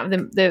lost count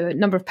of the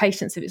number of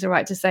patients, if it's all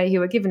right to say,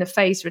 who are given a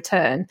phased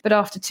return, but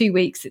after 2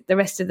 weeks, the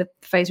rest of the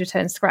phased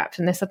return scrapped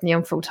and they're suddenly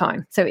on full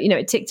time. So,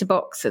 it ticked a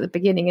box at the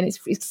beginning, and it's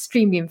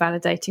extremely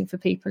invalidating for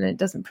people, and it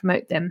doesn't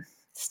promote them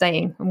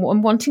staying and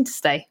wanting to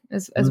stay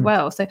as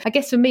well. So I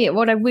guess for me,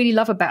 what I really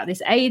love about this,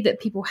 that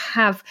people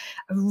have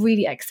a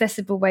really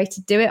accessible way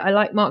to do it. I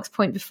like Mark's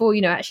point before,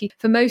 actually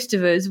for most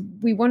of us,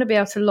 we want to be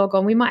able to log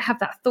on. We might have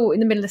that thought in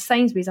the middle of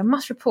Sainsbury's, I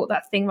must report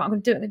that thing, right, I'm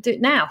going to do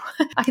it now.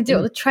 I can do it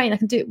on the train, I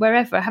can do it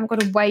wherever. I haven't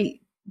got to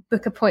wait,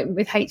 book appointment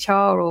with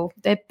HR, or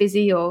they're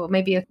busy, or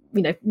maybe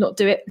not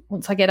do it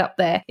once I get up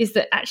there. Is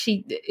that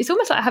actually, it's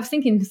almost like I was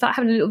thinking, it's like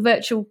having a little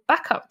virtual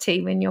backup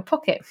team in your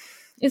pocket,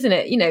 isn't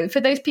it?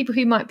 For those people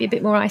who might be a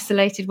bit more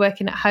isolated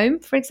working at home,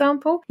 for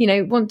example,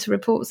 want to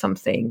report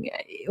something,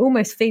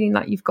 almost feeling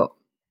like you've got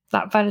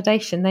that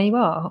validation, there you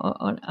are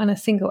on a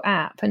single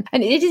app. And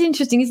it is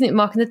interesting, isn't it,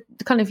 Mark, in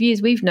the kind of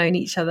years we've known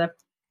each other,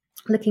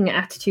 looking at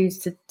attitudes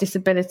to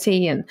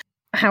disability and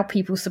how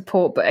people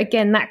support. But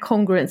again, that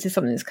congruence is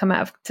something that's come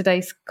out of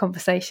today's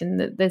conversation,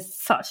 that there's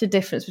such a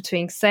difference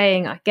between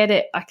saying, I get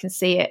it, I can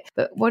see it,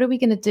 but what are we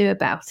going to do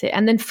about it?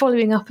 And then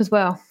following up as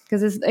well,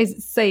 because as I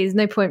say, there's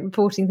no point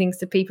reporting things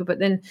to people, but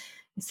then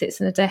it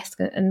sits on a desk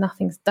and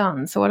nothing's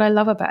done. So what I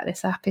love about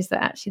this app is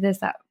that actually there's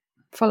that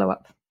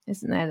follow-up,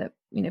 isn't there, that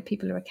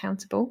people are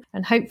accountable,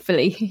 and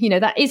hopefully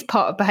that is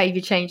part of behavior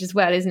change as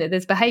well, isn't it?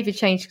 There's behavior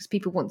change because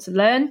people want to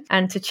learn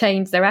and to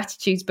change their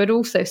attitudes, but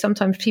also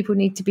sometimes people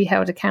need to be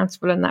held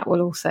accountable, and that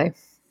will also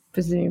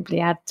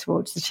presumably add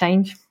towards the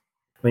change.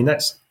 I mean,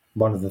 that's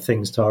one of the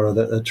things, Tara,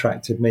 that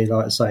attracted me,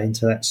 like I say,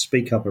 into that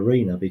Speak Up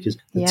arena, because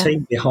the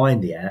team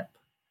behind the app,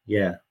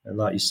 and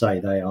like you say,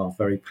 they are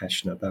very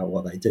passionate about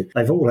what they do.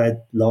 They've all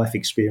had life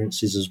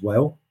experiences as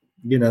well.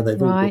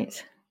 They've all been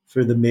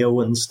through the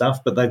mill and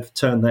stuff, but they've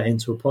turned that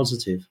into a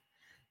positive.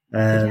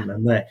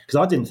 And that, because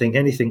I didn't think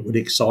anything would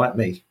excite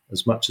me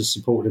as much as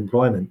supported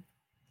employment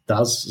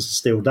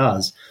still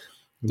does,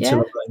 until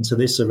I got into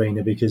this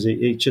arena, because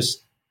it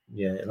just,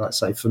 like I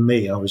say, for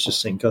me, I was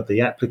just thinking, God,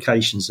 the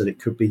applications that it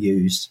could be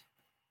used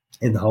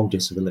in the whole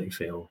disability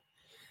field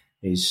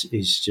is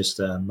just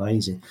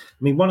amazing.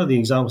 I mean, one of the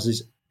examples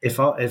is,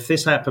 if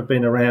this app had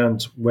been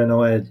around when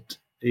I had,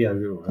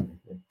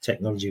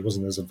 technology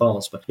wasn't as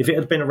advanced, but if it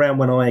had been around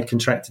when I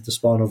contracted the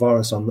spinal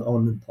virus on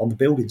the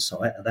building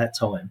site at that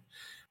time,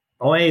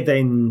 I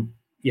then,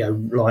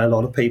 like a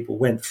lot of people,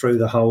 went through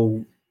the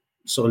whole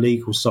sort of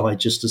legal side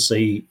just to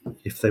see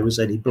if there was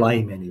any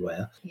blame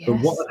anywhere. Yes.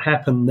 But what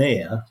happened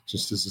there,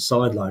 just as a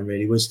sideline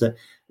really, was that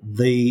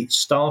the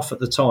staff at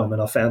the time,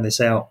 and I found this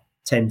out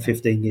 10,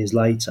 15 years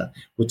later,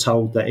 were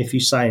told that if you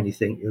say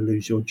anything, you'll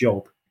lose your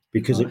job,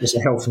 because it was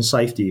a health and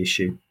safety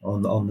issue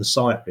on the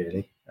site,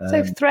 really.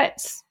 So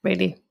threats,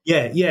 really.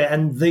 Yeah,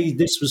 and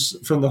this was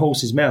from the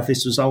horse's mouth.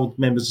 This was old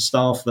members of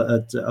staff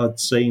that I'd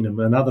seen, and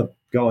another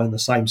guy on the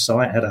same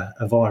site had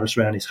a virus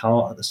around his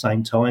heart at the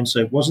same time. So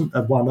it wasn't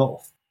a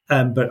one-off.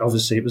 But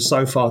obviously it was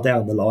so far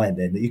down the line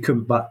then that you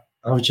couldn't, but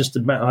I was just,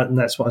 and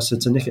that's what I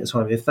said to Nick at the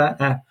time, if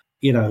that app,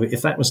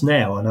 if that was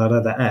now and I'd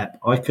had that app,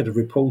 I could have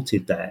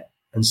reported that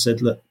and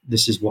said, look,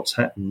 this is what's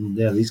happened.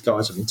 These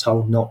guys have been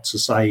told not to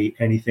say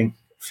anything,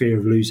 fear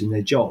of losing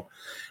their job.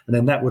 And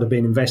then that would have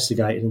been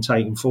investigated and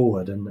taken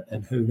forward,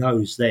 and who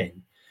knows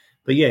then.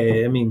 But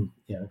I mean,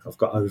 I've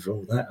got over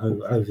all that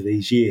over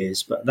these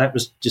years, but that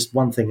was just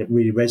one thing that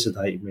really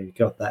resonated with me.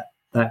 God,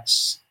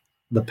 that's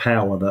the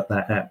power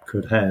that app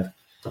could have.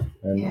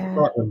 And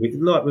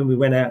like when we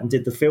went out and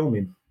did the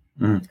filming,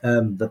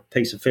 the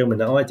piece of filming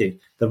that I did,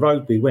 the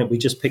road we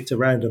just picked a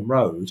random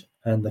road,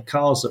 and the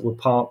cars that were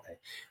parked there,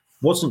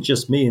 wasn't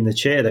just me in the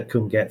chair that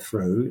couldn't get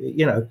through.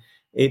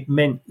 It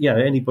meant,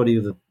 anybody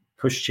with a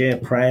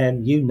pushchair,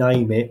 pram, you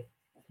name it,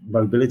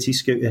 mobility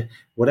scooter,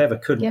 whatever,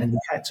 couldn't. And you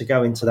had to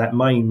go into that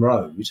main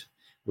road,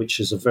 which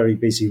is a very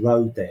busy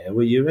road there,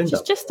 where you end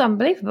up. It's just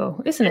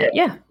unbelievable, isn't it?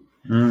 Yeah.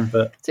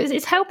 But so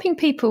it's helping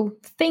people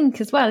think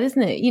as well,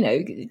 isn't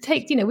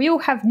it? We all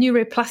have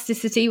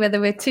neuroplasticity, whether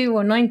we're 2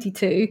 or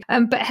 92,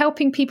 but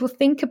helping people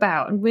think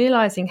about and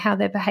realizing how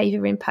their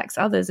behavior impacts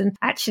others, and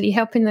actually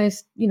helping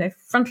those,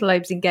 frontal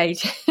lobes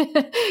engage,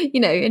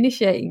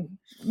 initiating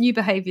new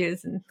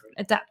behaviors and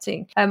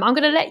adapting. I'm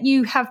going to let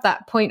you have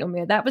that point on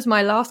me. That was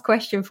my last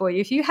question for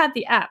you. If you had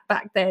the app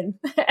back then,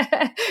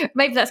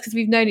 maybe that's because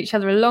we've known each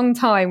other a long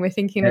time, we're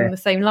thinking on the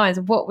same lines.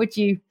 What would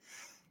you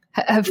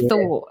have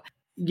thought?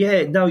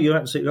 Yeah, no, you're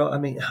absolutely right. I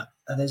mean,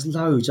 there's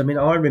loads. I mean,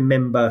 I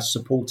remember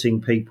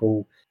supporting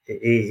people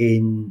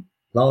in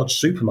large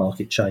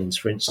supermarket chains,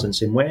 for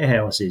instance, in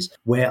warehouses,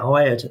 where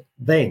I had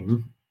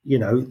then,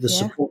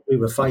 support, we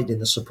were fading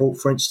the support,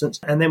 for instance.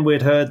 And then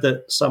we'd heard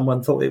that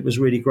someone thought it was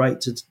really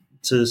great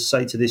to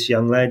say to this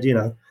young lad,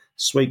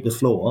 sweep the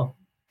floor.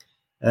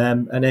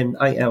 And then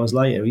 8 hours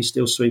later, he's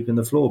still sweeping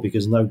the floor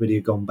because nobody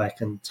had gone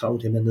back and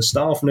told him. And the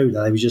staff knew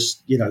that. They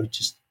were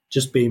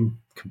just being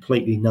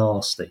completely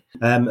nasty,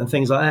 and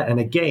things like that. And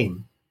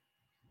again,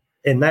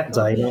 in that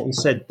day, like you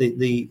said,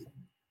 the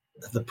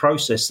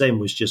process then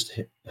was just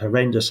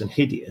horrendous and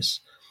hideous.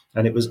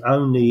 And it was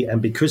only,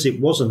 and because it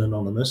wasn't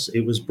anonymous,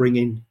 it was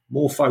bringing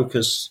more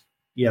focus,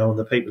 on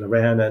the people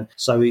around. And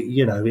so,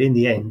 in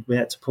the end, we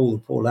had to pull the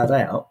poor lad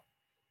out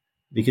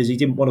because he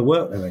didn't want to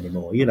work there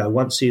anymore.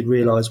 Once he had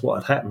realised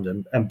what had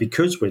happened, and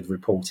because we'd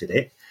reported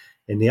it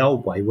in the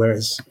old way,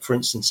 whereas, for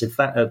instance, if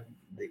that had,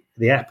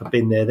 the app had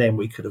been there then,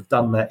 we could have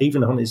done that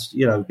even on his,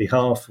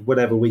 behalf,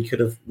 whatever. We could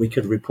have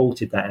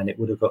reported that, and it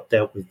would have got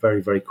dealt with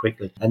very, very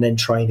quickly. And then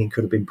training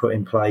could have been put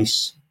in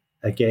place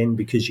again,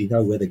 because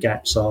where the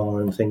gaps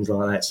are and things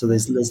like that. So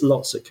there's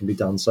lots that can be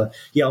done. So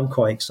yeah, I'm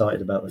quite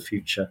excited about the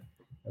future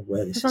of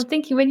where this is. I'm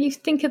thinking, when you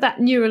think of that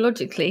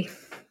neurologically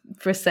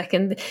for a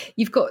second,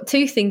 you've got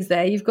two things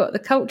there. You've got the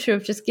culture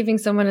of just giving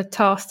someone a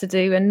task to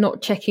do and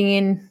not checking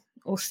in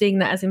or seeing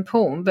that as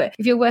important. But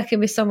if you're working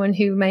with someone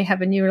who may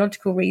have a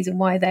neurological reason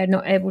why they're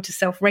not able to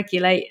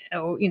self-regulate,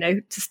 or,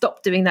 to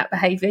stop doing that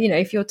behaviour,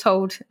 if you're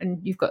told and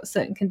you've got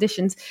certain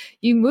conditions,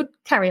 you would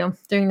carry on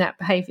doing that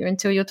behaviour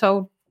until you're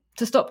told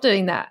to stop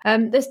doing that.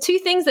 There's two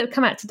things that have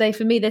come out today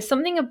for me. There's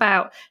something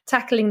about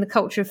tackling the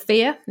culture of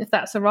fear, if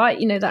that's all right.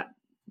 That,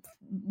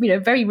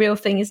 very real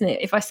thing, isn't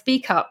it? If I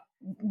speak up,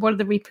 what are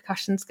the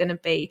repercussions going to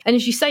be? And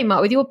as you say,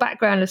 Mark, with your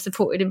background of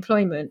supported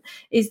employment,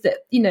 is that,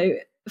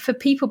 for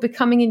people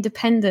becoming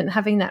independent,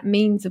 having that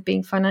means of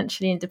being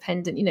financially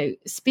independent,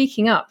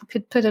 speaking up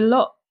could put a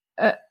lot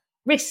at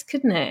risk,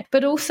 couldn't it?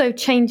 But also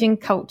changing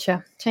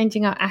culture,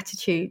 changing our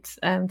attitudes,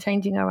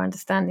 changing our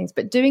understandings,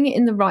 but doing it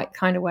in the right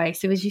kind of way.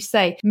 So as you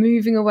say,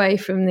 moving away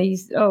from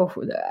these,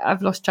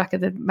 I've lost track of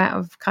the amount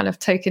of kind of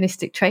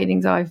tokenistic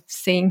trainings I've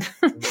seen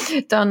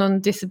done on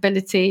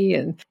disability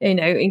and,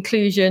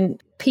 inclusion.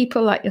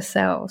 People like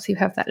yourselves who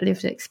have that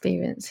lived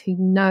experience, who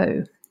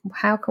know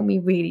how can we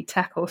really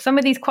tackle some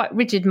of these quite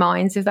rigid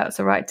minds, if that's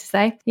all right to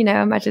say.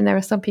 I imagine there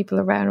are some people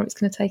around where it's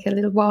going to take a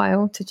little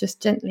while to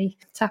just gently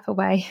tap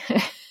away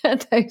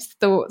at those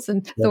thoughts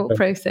and thought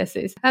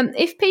processes.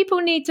 If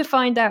people need to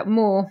find out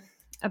more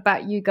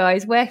about you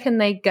guys, where can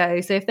they go?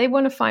 So if they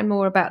want to find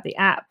more about the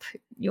app,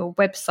 your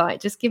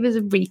website, just give us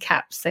a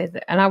recap,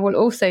 and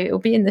it'll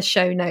be in the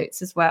show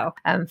notes as well,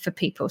 for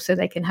people, so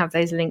they can have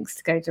those links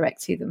to go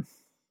direct to them.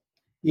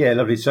 Yeah,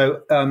 lovely.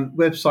 So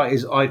website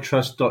is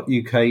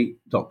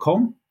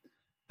itrust.uk.com.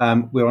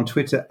 We're on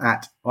Twitter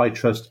at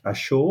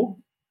iTrustAssure.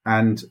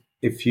 And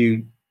if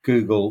you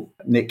Google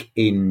Nick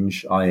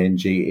Inge,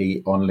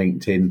 INGE, on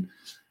LinkedIn,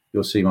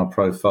 you'll see my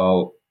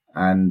profile.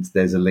 And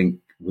there's a link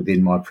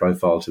within my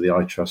profile to the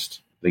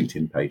iTrust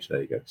LinkedIn page.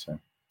 There you go. So,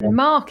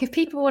 Mark, if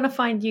people want to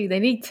find you, they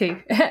need to.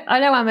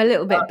 I know I'm a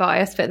little bit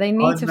biased, but they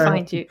need to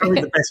find you.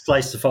 Probably the best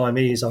place to find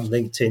me is on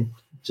LinkedIn.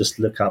 Just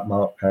look up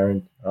Mark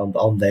Perrin.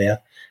 I'm there.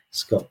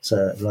 It's got,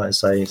 like I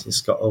say,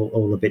 it's got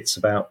all the bits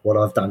about what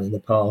I've done in the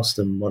past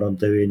and what I'm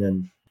doing,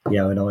 and and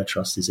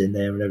iTrust is in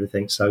there and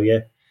everything. So yeah,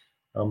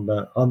 I'm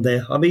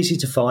there. I'm easy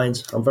to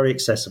find. I'm very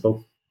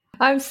accessible.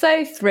 I'm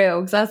so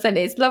thrilled, because I said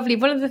it's lovely.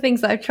 One of the things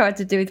that I've tried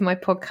to do with my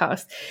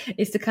podcast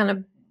is to kind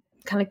of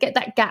get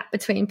that gap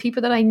between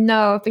people that I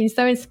know. I've been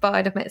so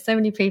inspired. I've met so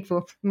many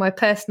people in my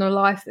personal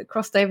life that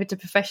crossed over to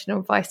professional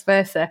and vice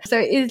versa. So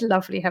it is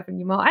lovely having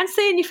you, Mark, and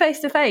seeing you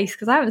face to face,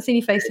 because I haven't seen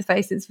you face to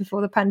face since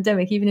before the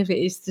pandemic, even if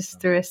it is just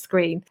through a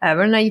screen. I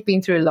know you've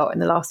been through a lot in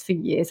the last few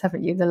years,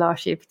 haven't you? The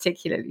last year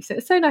particularly. So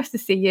it's so nice to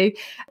see you.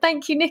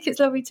 Thank you, Nick.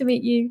 It's lovely to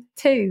meet you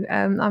too.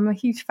 I'm a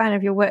huge fan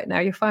of your work now.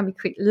 You'll find me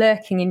quick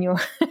lurking in your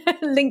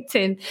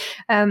LinkedIn,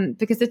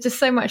 because there's just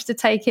so much to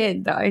take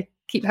in that I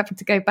keep having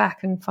to go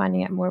back and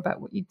finding out more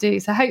about what you do.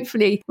 So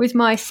hopefully with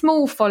my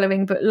small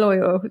following but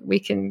loyal, we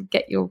can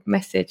get your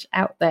message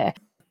out there.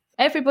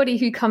 Everybody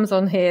who comes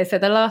on here, so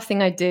the last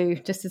thing I do,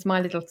 just as my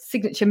little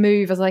signature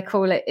move, as I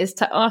call it, is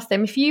to ask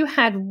them, if you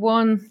had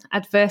one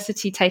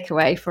adversity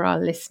takeaway for our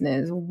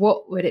listeners,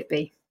 what would it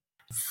be?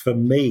 For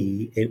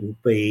me, it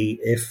would be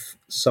if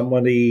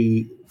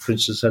somebody, for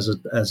instance,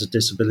 has a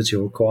disability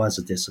or acquires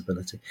a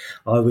disability,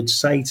 I would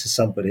say to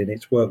somebody, and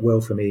it's worked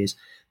well for me, is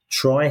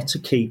try to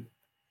keep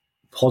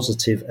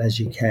positive as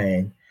you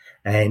can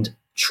and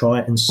try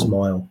and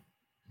smile,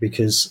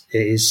 because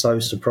it is so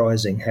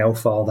surprising how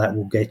far that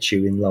will get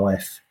you in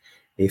life.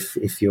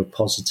 If you're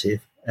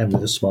positive and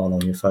with a smile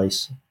on your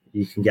face,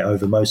 you can get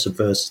over most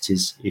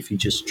adversities if you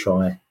just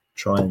try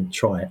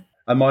it.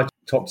 And my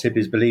top tip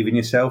is believe in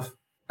yourself.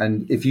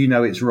 And if you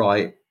know it's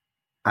right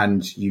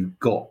and you've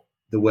got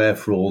the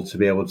wherewithal to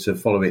be able to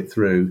follow it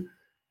through,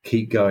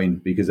 keep going,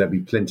 because there'll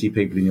be plenty of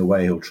people in your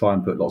way who'll try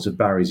and put lots of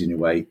barriers in your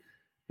way.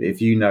 But if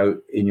you know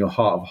in your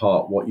heart of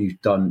heart what you've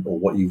done or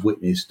what you've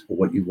witnessed or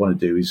what you want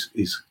to do is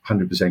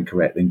 100%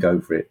 correct, then go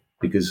for it,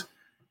 because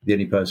the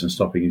only person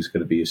stopping you is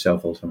going to be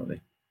yourself ultimately.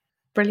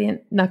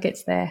 Brilliant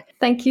nuggets there.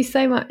 Thank you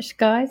so much,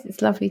 guys.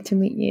 It's lovely to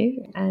meet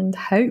you, and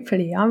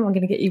hopefully I'm going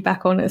to get you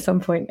back on at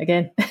some point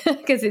again,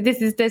 because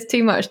there's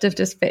too much to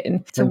just fit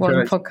into one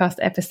podcast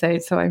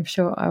episode. So I'm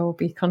sure I will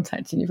be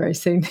contacting you very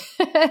soon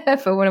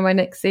for one of my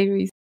next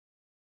series.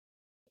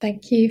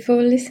 Thank you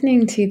for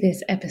listening to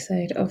this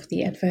episode of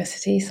the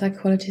Adversity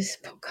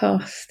Psychologist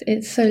podcast.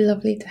 It's so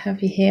lovely to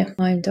have you here.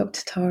 I'm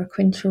Dr. Tara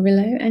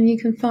Quinterillo, and you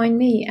can find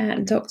me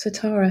at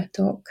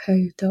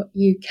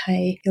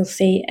drtara.co.uk. You'll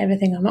see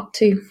everything I'm up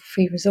to,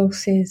 free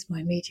resources,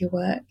 my media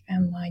work,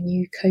 and my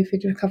new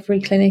COVID recovery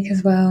clinic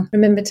as well.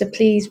 Remember to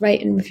please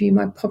rate and review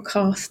my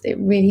podcast. It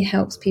really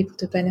helps people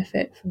to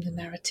benefit from the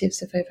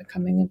narratives of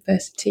overcoming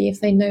adversity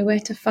if they know where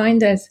to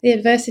find us. The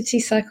Adversity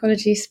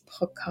Psychologist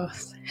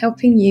podcast,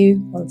 helping you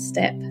one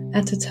step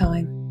at a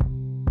time.